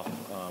tail off.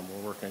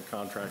 We're working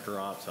contractor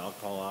ops,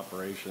 alcohol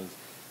operations,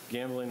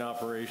 gambling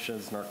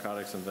operations,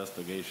 narcotics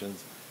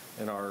investigations,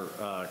 and our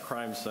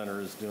crime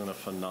center is doing a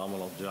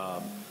phenomenal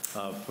job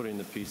of putting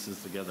the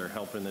pieces together,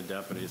 helping the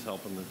deputies,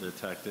 helping the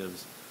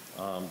detectives.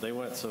 They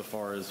went so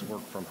far as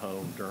work from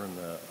home during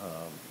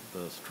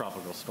the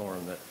tropical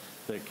storm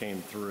that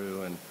came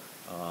through, and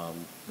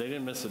they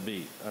didn't miss a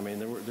beat. I mean,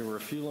 there were a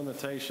few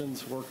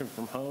limitations working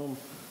from home,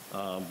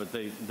 but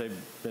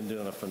they've been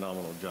doing a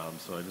phenomenal job.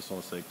 So I just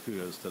want to say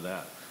kudos to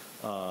that.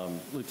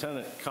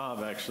 Lieutenant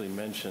Cobb actually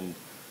mentioned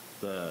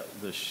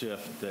the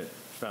shift that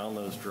found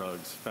those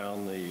drugs,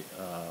 found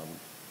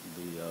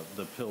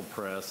the pill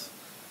press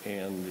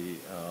and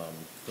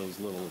those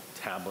little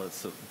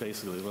tablets that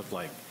basically look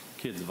like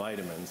kids'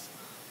 vitamins.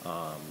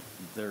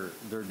 They're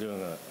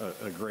doing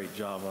a great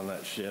job on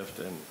that shift,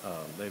 and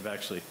they've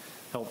actually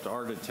helped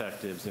our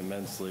detectives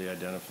immensely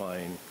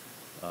identifying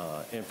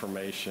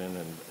information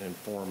and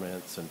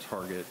informants and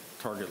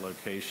target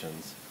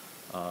locations.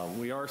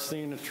 We are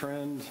seeing a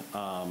trend.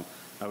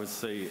 I would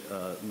say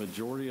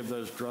majority of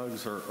those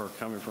drugs are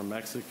coming from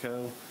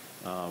Mexico,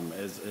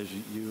 as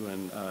you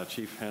and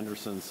Chief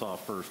Henderson saw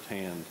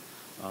firsthand.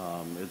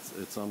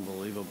 It's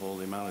unbelievable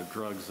the amount of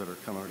drugs that are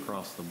coming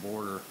across the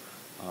border,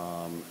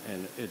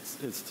 and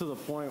it's to the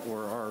point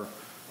where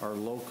our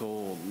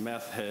local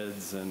meth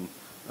heads and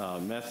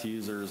meth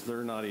users,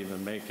 they're not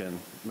even making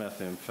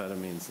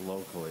methamphetamines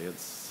locally.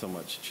 It's so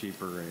much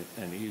cheaper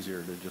and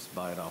easier to just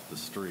buy it off the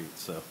street.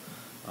 So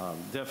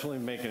definitely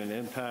making an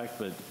impact,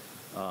 but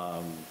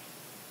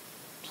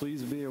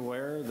please be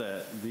aware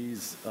that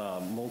these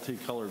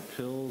multicolored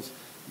pills,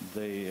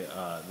 they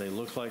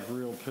look like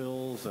real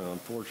pills, and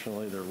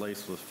unfortunately they're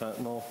laced with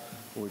fentanyl,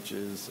 which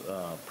is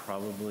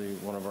probably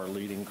one of our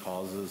leading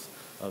causes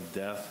of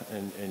death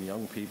in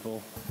young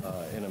people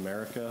in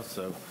America.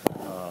 So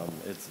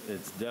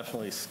it's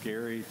definitely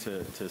scary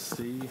to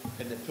see.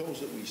 And the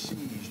pills that we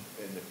seized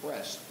in the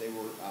press, they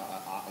were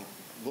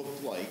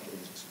looked like, it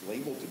was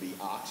labeled to be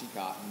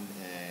Oxycontin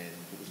and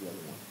what was the other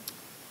one?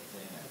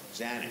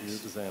 Xanax.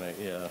 Xanax,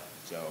 yeah.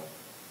 So,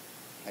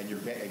 and you're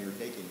taking 100%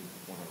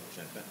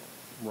 fentanyl.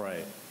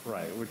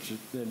 Right, which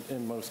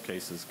in most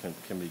cases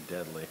can be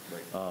deadly.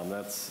 Right.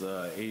 That's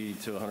 80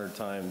 to 100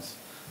 times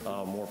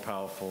more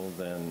powerful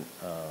than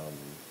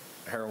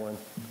heroin.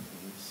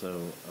 So,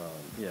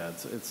 yeah,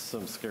 it's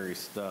some scary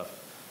stuff.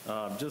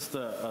 Just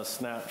a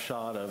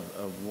snapshot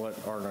of what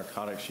our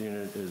narcotics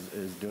unit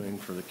is doing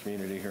for the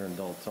community here in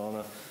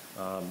Deltona.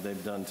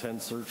 They've done 10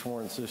 search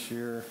warrants this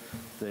year.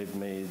 They've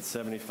made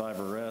 75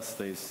 arrests.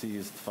 They've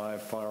seized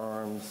 5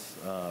 firearms,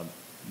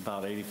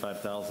 about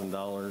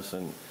 $85,000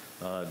 in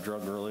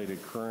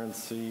drug-related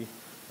currency,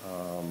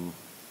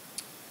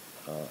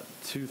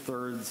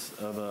 2/3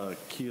 of a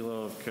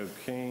kilo of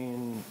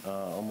cocaine,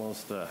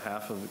 almost a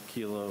half of a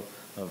kilo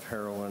of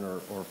heroin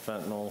or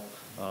fentanyl.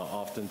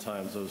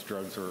 Oftentimes those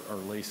drugs are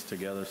laced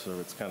together, so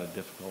it's kind of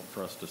difficult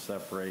for us to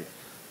separate.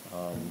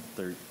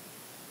 They're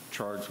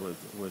charged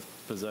with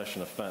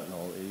possession of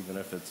fentanyl, even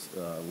if it's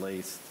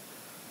laced.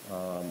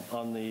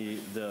 On the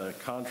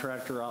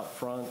contractor out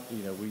front,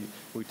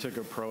 we took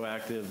a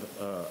proactive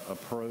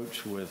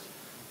approach with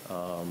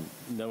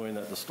knowing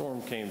that the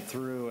storm came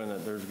through and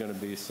that there's going to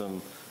be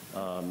some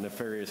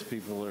nefarious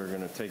people that are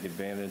going to take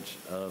advantage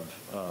of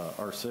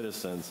our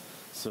citizens.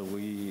 So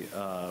we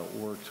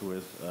worked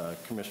with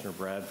Commissioner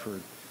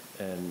Bradford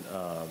and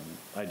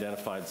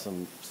identified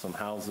some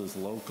houses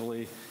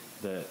locally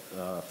that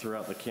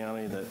throughout the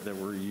county that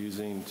we're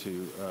using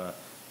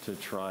to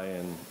try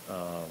and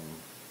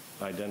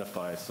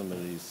identify some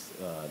of these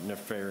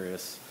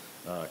nefarious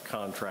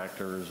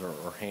contractors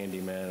or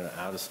handymen,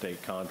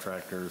 out-of-state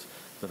contractors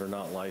that are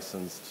not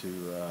licensed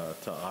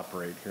to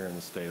operate here in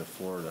the state of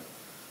Florida.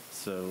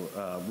 So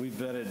we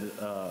vetted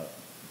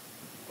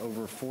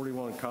over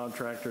 41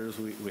 contractors.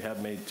 We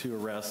have made 2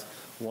 arrests,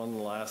 one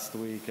last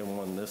week and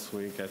one this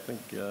week. I think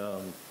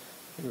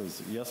it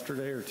was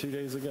yesterday or 2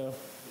 days ago.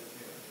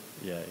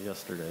 Yeah,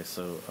 yesterday.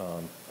 So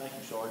Thank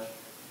you, Sarge.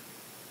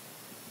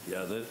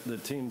 yeah, the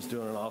team's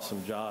doing an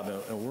awesome job,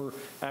 and we're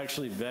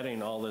actually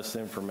vetting all this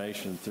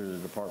information through the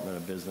Department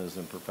of Business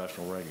and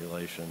Professional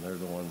Regulation. They're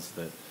the ones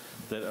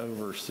that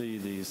oversee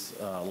these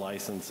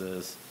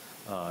licenses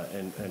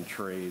and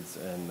trades,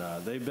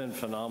 and they've been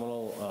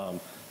phenomenal.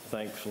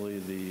 Thankfully,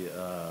 the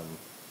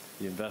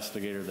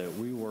investigator that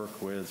we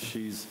work with,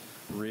 she's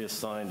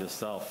reassigned to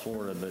South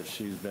Florida, but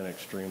she's been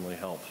extremely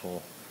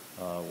helpful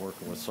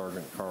working with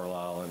Sergeant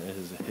Carlisle and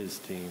his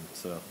team.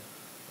 So.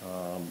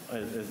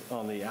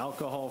 On the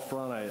alcohol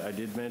front, I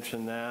did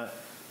mention that.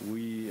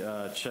 We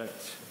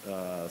checked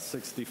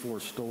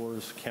 64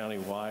 stores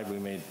countywide. We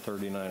made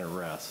 39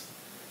 arrests,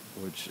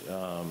 which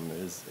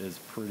is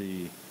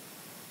pretty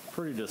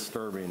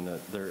disturbing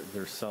that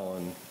they're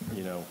selling,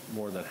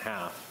 more than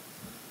half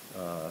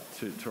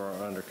to our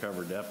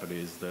undercover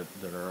deputies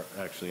that are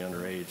actually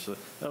underage. So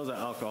that was an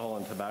alcohol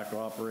and tobacco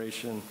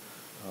operation.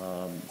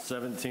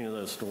 17 of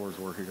those stores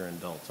were here in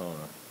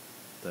Deltona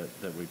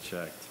that we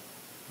checked.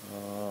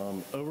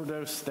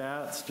 Overdose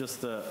stats,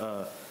 just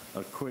a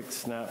quick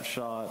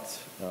snapshot.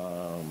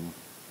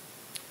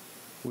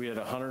 We had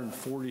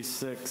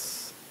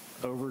 146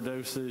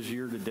 overdoses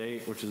year to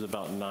date, which is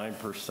about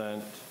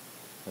 9%,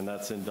 and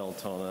that's in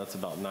Deltona. That's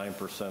about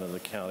 9% of the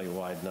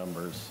county-wide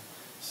numbers.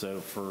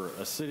 So for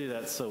a city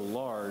that's so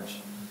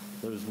large,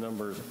 those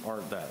numbers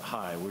aren't that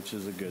high, which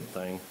is a good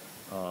thing.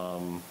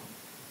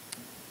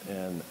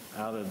 And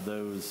out of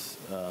those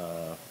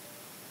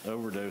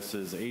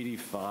overdoses,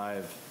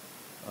 85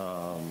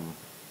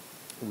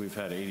 we've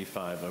had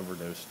 85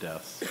 overdose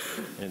deaths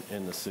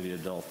in the city of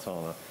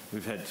Deltona.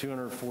 We've had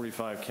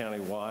 245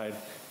 countywide,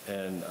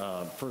 and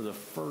for the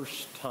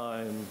first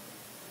time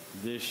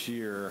this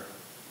year,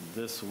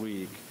 this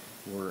week,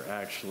 we're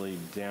actually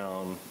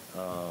down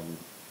a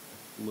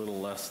little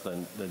less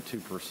than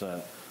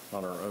 2%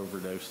 on our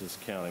overdoses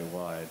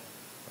countywide.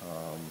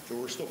 So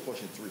we're still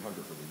pushing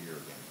 300 for the year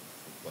again,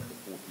 like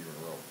the 4th year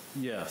in a row.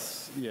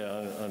 Yes,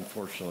 yeah,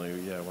 unfortunately,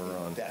 yeah, we're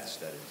on. Deaths,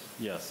 that is.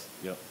 Yes,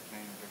 yep.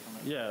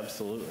 Yeah,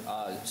 absolutely.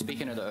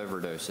 Speaking of the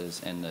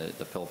overdoses and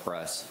the pill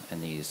press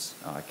and these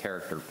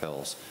character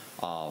pills,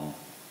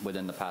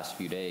 within the past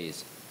few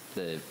days,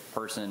 the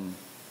person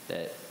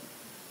that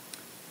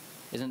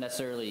isn't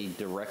necessarily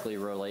directly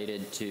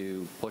related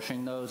to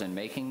pushing those and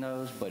making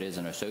those, but is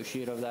an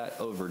associate of that,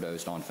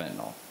 overdosed on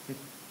fentanyl.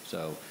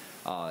 So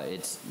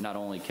it's not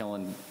only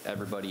killing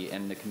everybody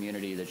in the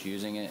community that's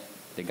using it,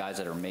 the guys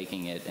that are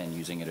making it and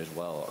using it as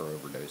well are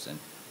overdosing.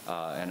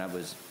 And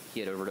he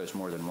had overdosed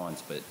more than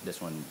once, but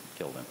this one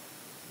killed him.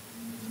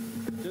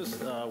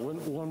 Just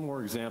one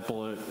more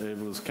example. It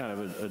was kind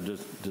of a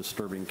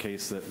disturbing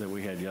case that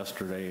we had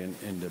yesterday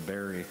in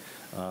DeBary.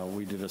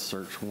 We did a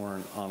search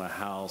warrant on a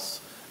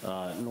house,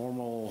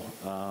 normal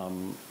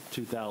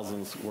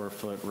 2,000 square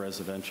foot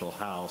residential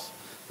house.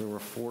 There were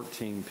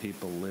 14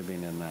 people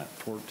living in that,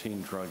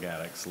 14 drug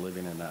addicts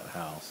living in that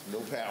house.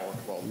 No power.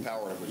 Well, the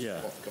power was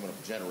off coming up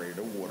a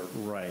generator, no water.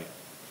 Right,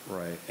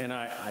 right. And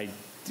I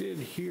did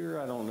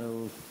hear, I don't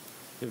know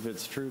if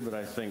it's true, but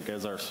I think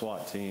as our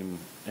SWAT team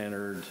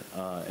entered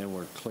and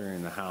were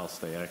clearing the house,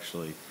 they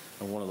actually,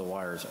 one of the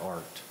wires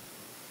arced.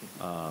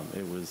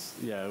 It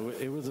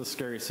was a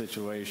scary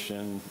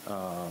situation.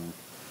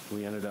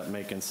 We ended up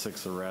making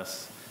 6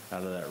 arrests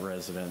out of that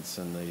residence,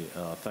 and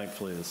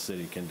thankfully the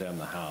city condemned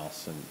the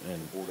house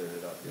and Boarded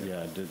it up,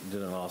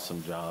 did an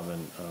awesome job.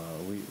 And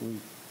we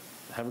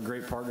have a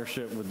great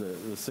partnership with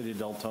the city of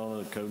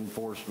Deltona, the code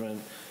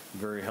enforcement,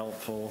 very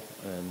helpful,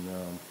 and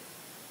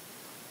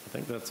I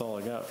think that's all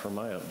I got for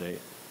my update.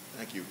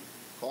 Thank you.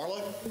 Carla?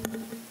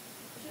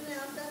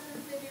 Janelle,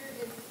 Assessment Center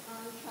is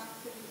on track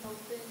to be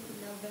open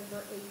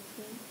November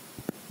 18th.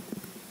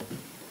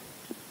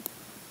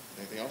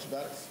 Anything else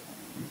about it?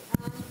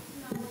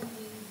 No,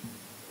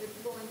 it's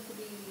going to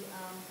be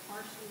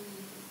partially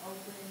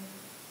open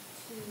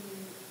to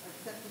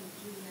accepting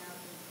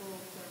juveniles in full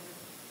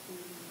service to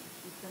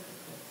December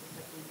 5th,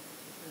 accepting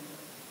December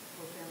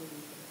for family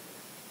reasons.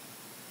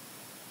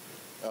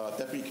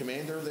 Deputy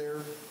Commander there,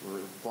 or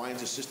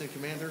Brian's Assistant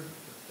Commander?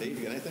 Dave,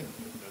 you got anything?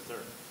 No, sir.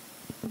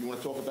 You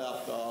want to talk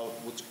about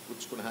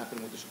what's going to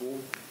happen with the school?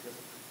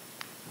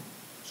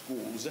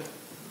 Schools?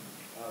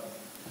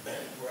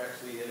 We're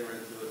actually entering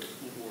into a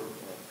school board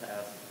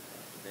pass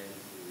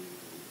mandatory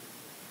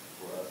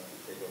for us to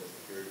take over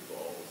security for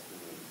all the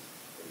schools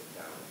in the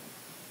county,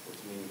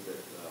 which means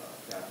that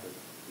captains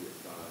will be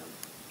assigned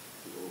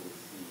to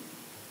oversee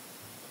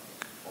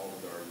all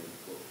the guardians,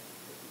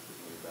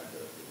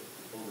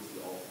 oversee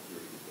all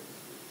security within the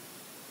school.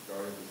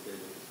 Guardians will stay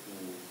with the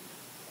school,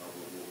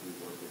 we'll be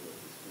working with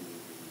the school,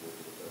 we'll be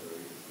working with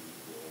other agencies,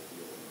 we'll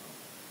be on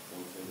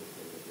one single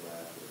pane of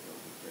glass when it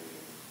comes to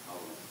training, how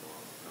to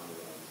respond, how to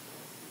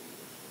respond to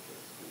the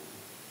school.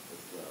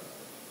 It's a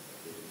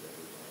big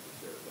endeavor by the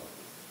sheriff's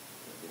office.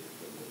 I think it's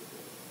going to work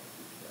for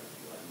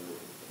I know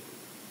it's going to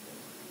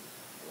be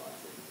a lot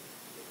safer.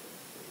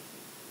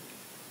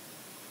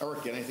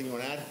 Eric, anything you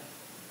want to add?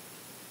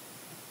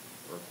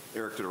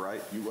 Eric to the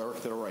right. You,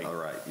 Eric, to the right. All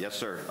right. Yes,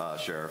 sir,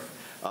 Sheriff.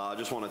 I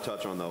just want to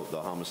touch on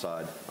the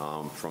homicide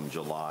from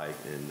July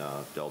in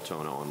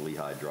Deltona on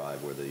Lehigh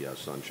Drive where the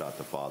son shot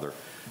the father.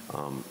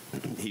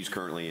 He's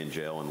currently in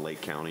jail in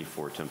Lake County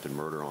for attempted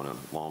murder on a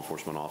law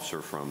enforcement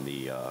officer from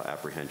the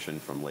apprehension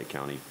from Lake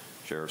County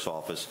Sheriff's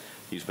Office.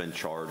 He's been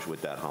charged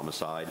with that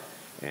homicide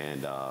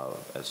and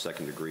as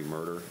second-degree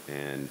murder,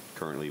 and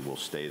currently will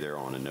stay there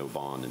on a no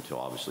bond until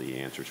obviously he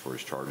answers for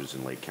his charges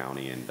in Lake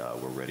County, and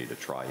we're ready to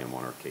try him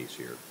on our case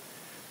here.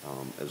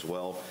 As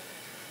well,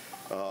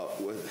 I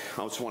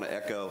just want to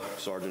echo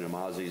Sergeant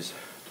Amazi's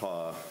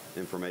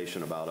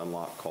information about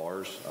unlocked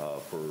cars.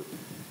 For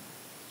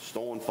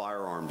stolen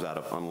firearms out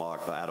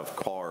of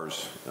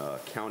cars,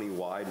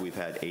 countywide, we've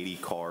had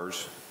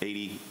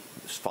 80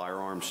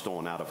 firearms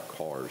stolen out of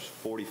cars.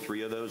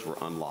 43 of those were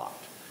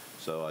unlocked.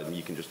 So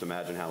you can just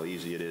imagine how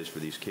easy it is for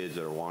these kids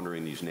that are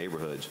wandering these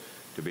neighborhoods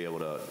to be able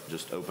to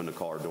just open the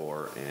car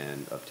door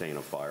and obtain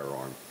a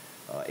firearm.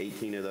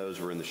 18 of those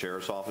were in the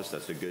sheriff's office.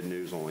 That's the good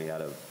news. Only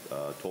out of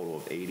a total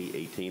of 80,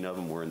 18 of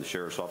them were in the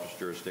sheriff's office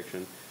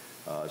jurisdiction.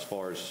 As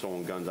far as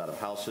stolen guns out of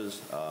houses,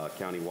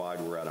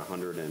 countywide we're at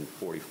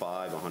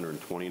 145,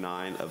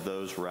 129 of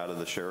those were out of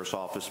the sheriff's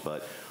office,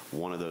 but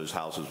one of those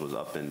houses was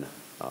up in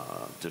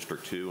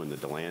District 2 in the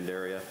DeLand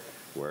area,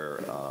 where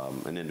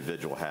an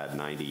individual had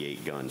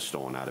 98 guns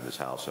stolen out of his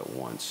house at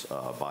once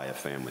by a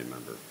family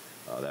member.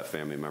 That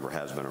family member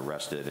has been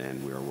arrested,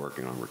 and we are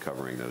working on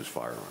recovering those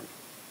firearms.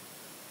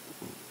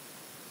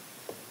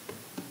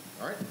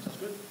 All right, sounds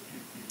good.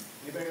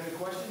 Anybody got any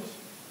questions?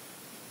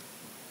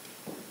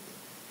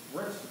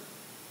 Rich?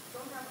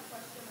 Don't have a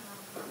question, I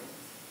have a comment.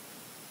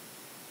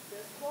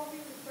 There's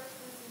coffee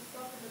refreshments and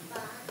stuff in the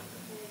back,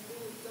 and it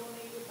was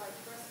donated by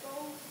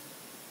Fresco's.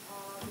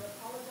 They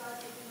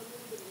apologize for being a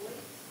little bit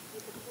late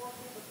with the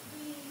coffee, but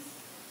please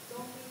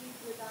don't leave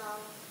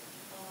without,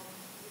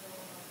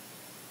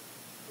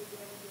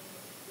 taking anything,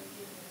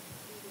 drinking,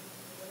 eating,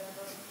 or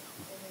whatever.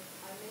 And if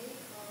I may,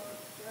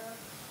 Sheriff,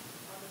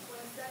 on the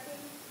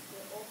 22nd,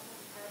 they're also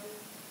having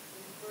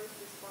the first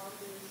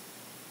responders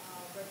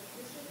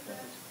recognition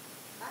event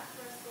at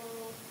Fresco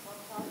on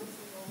Providence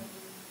and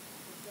Normandy.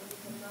 It's going to be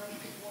from 9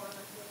 to 1,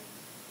 I think.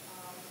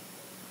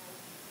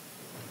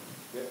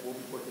 Yeah, we'll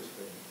be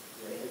participating.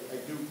 Yeah, I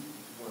do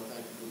want to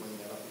thank you for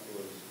bringing that up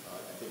because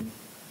I think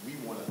we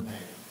want to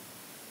thank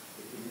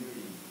the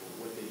community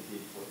for what they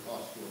did for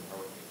us during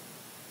hurricane.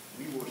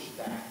 We were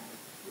stacked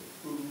with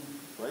food,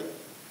 right?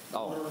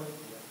 Water,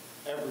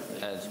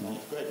 everything. As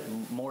good.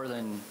 more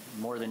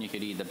than you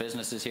could eat. The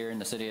businesses here in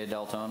the city of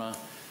Deltona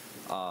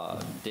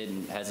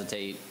didn't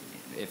hesitate.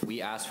 If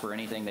we asked for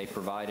anything, they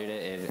provided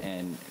it,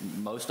 and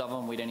most of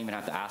them, we didn't even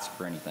have to ask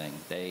for anything.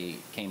 They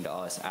came to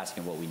us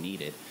asking what we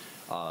needed.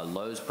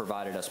 Lowe's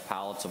provided us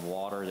pallets of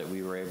water that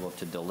we were able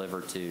to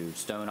deliver to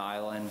Stone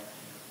Island,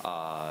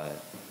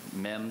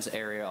 Mims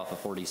area off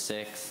of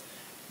 46th,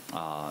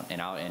 and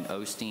out in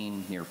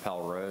Osteen near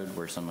Pell Road,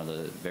 where some of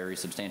the very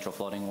substantial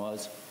flooding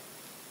was.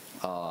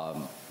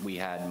 We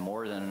had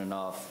more than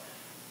enough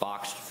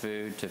boxed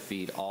food to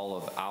feed all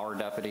of our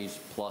deputies,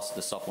 plus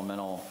the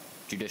supplemental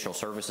judicial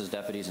services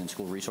deputies and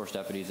school resource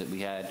deputies that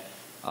we had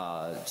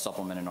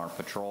supplementing our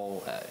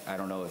patrol. I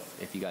don't know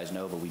if you guys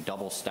know, but we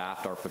double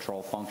staffed our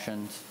patrol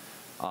functions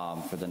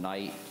for the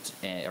night,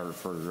 or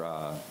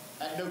for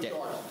At no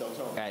charge,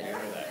 Deltona.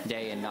 at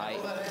day and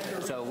night.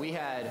 So we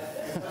had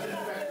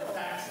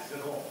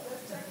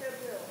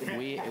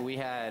we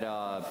had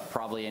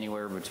probably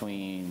anywhere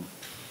between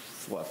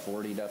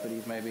 40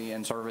 deputies maybe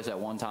in service at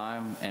one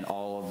time, and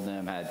all of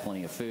them had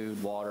plenty of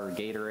food, water,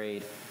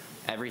 Gatorade,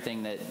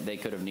 everything that they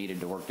could have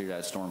needed to work through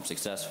that storm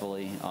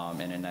successfully.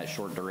 And in that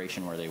short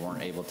duration where they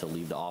weren't able to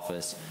leave the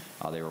office,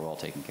 they were well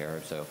taken care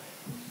of. So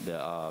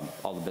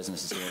all the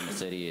businesses here in the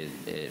city,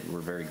 we're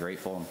very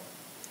grateful,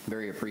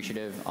 very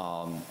appreciative,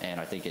 and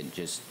I think it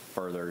just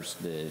furthers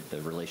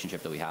the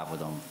relationship that we have with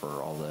them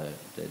for all the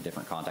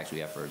different contacts we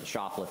have for the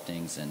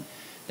shopliftings and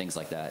things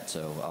like that.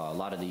 So a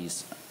lot of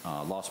these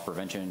loss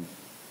prevention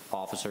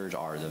officers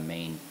are the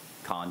main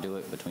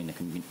conduit between the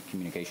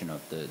communication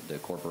of the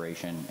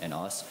corporation and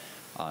us,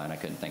 and I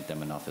couldn't thank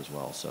them enough as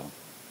well. So. And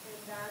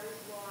that is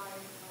why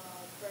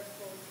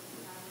Fresco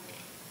is having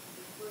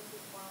the first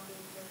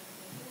responders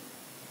recognition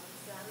on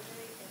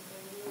Saturday, and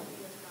they will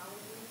be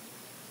acknowledging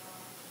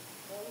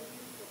all of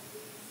you. So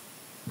please,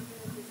 even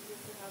if it's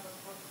just to have a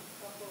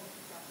couple of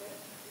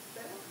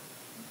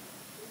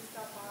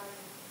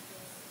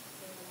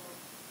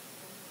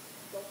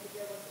to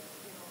give us,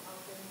 out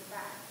there in the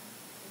back.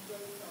 Enjoy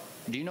yourself.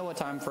 Do you know what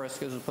time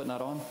Fresco's is putting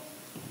that on?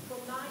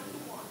 From 9 to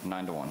 1.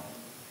 9 to 1.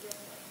 Yes,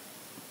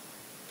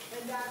 sir.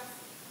 And that's,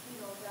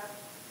 that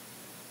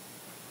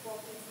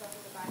walking stuff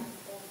in the back is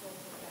also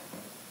for them.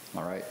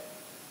 All right.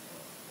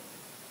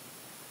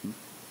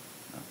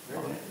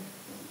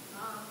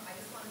 I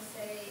just want to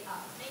say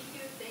thank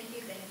you.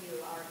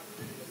 Our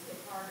community was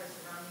hit hard, our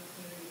surrounding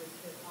community was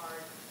hit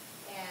hard,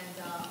 and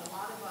a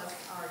lot of us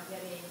are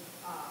getting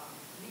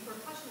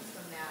repercussions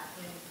from that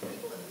in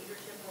people in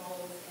leadership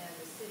roles and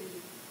the city.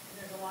 And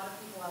there's a lot of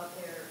people out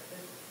there that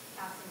are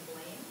passing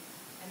blame.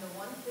 And the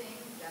one thing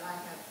that I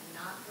have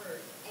not heard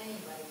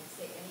anybody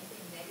say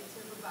anything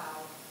negative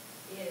about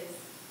is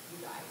you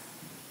guys.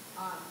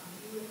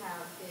 You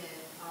have been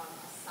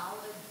a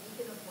solid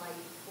beacon of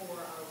light for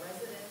our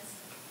residents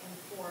and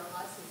for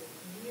us as a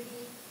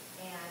community,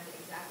 and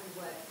exactly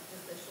what,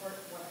 just the short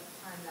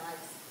time that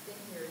I've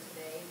been here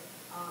today,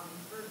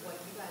 heard what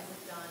you guys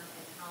have done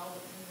and how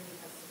the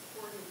community has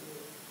supported you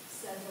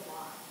says a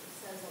lot. It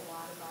says a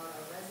lot about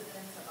our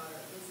residents, about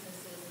our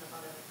businesses, and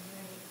about our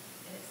community,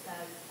 and it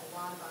says a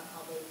lot about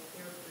how they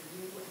care for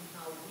you and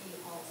how we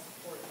all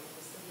support you.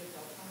 The city of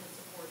Deltona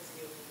supports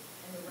you,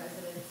 and the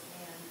residents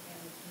and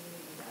the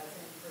community does,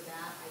 and for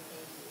that I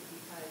thank you,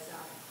 because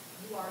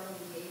you are the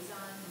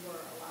liaison. You are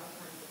a lot of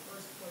times the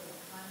first point of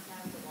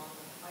contact along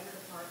with the fire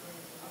department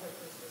and other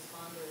first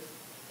responders,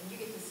 and you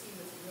get to see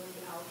what's really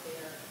out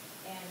there,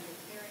 and your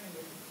caring and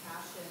your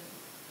compassion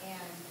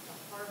and the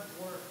hard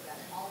work that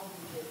all of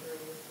you did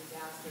during this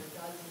disaster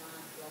does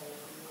not go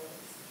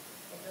unnoticed.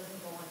 It doesn't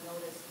go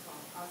unnoticed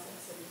from us at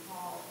City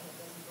Hall, and it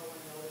doesn't go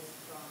unnoticed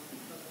from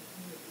the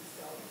community.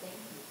 So thank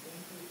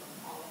you from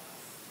all of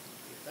us.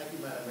 Thank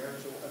you, Madam Mayor.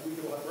 So we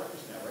can all have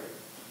breakfast now, right?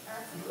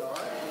 Absolutely. All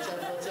right,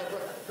 let's have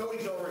breakfast.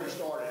 Cody's already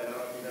started. I don't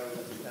know if you know,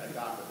 this is 10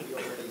 o'clock, but we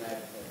already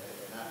had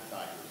an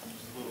appetizer.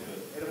 Just a little bit.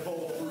 In a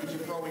bowl of food, he's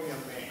a growing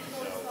young man.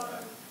 So,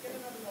 Get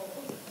another bowl.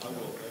 I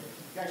will.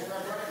 Guys,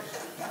 grab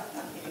breakfast.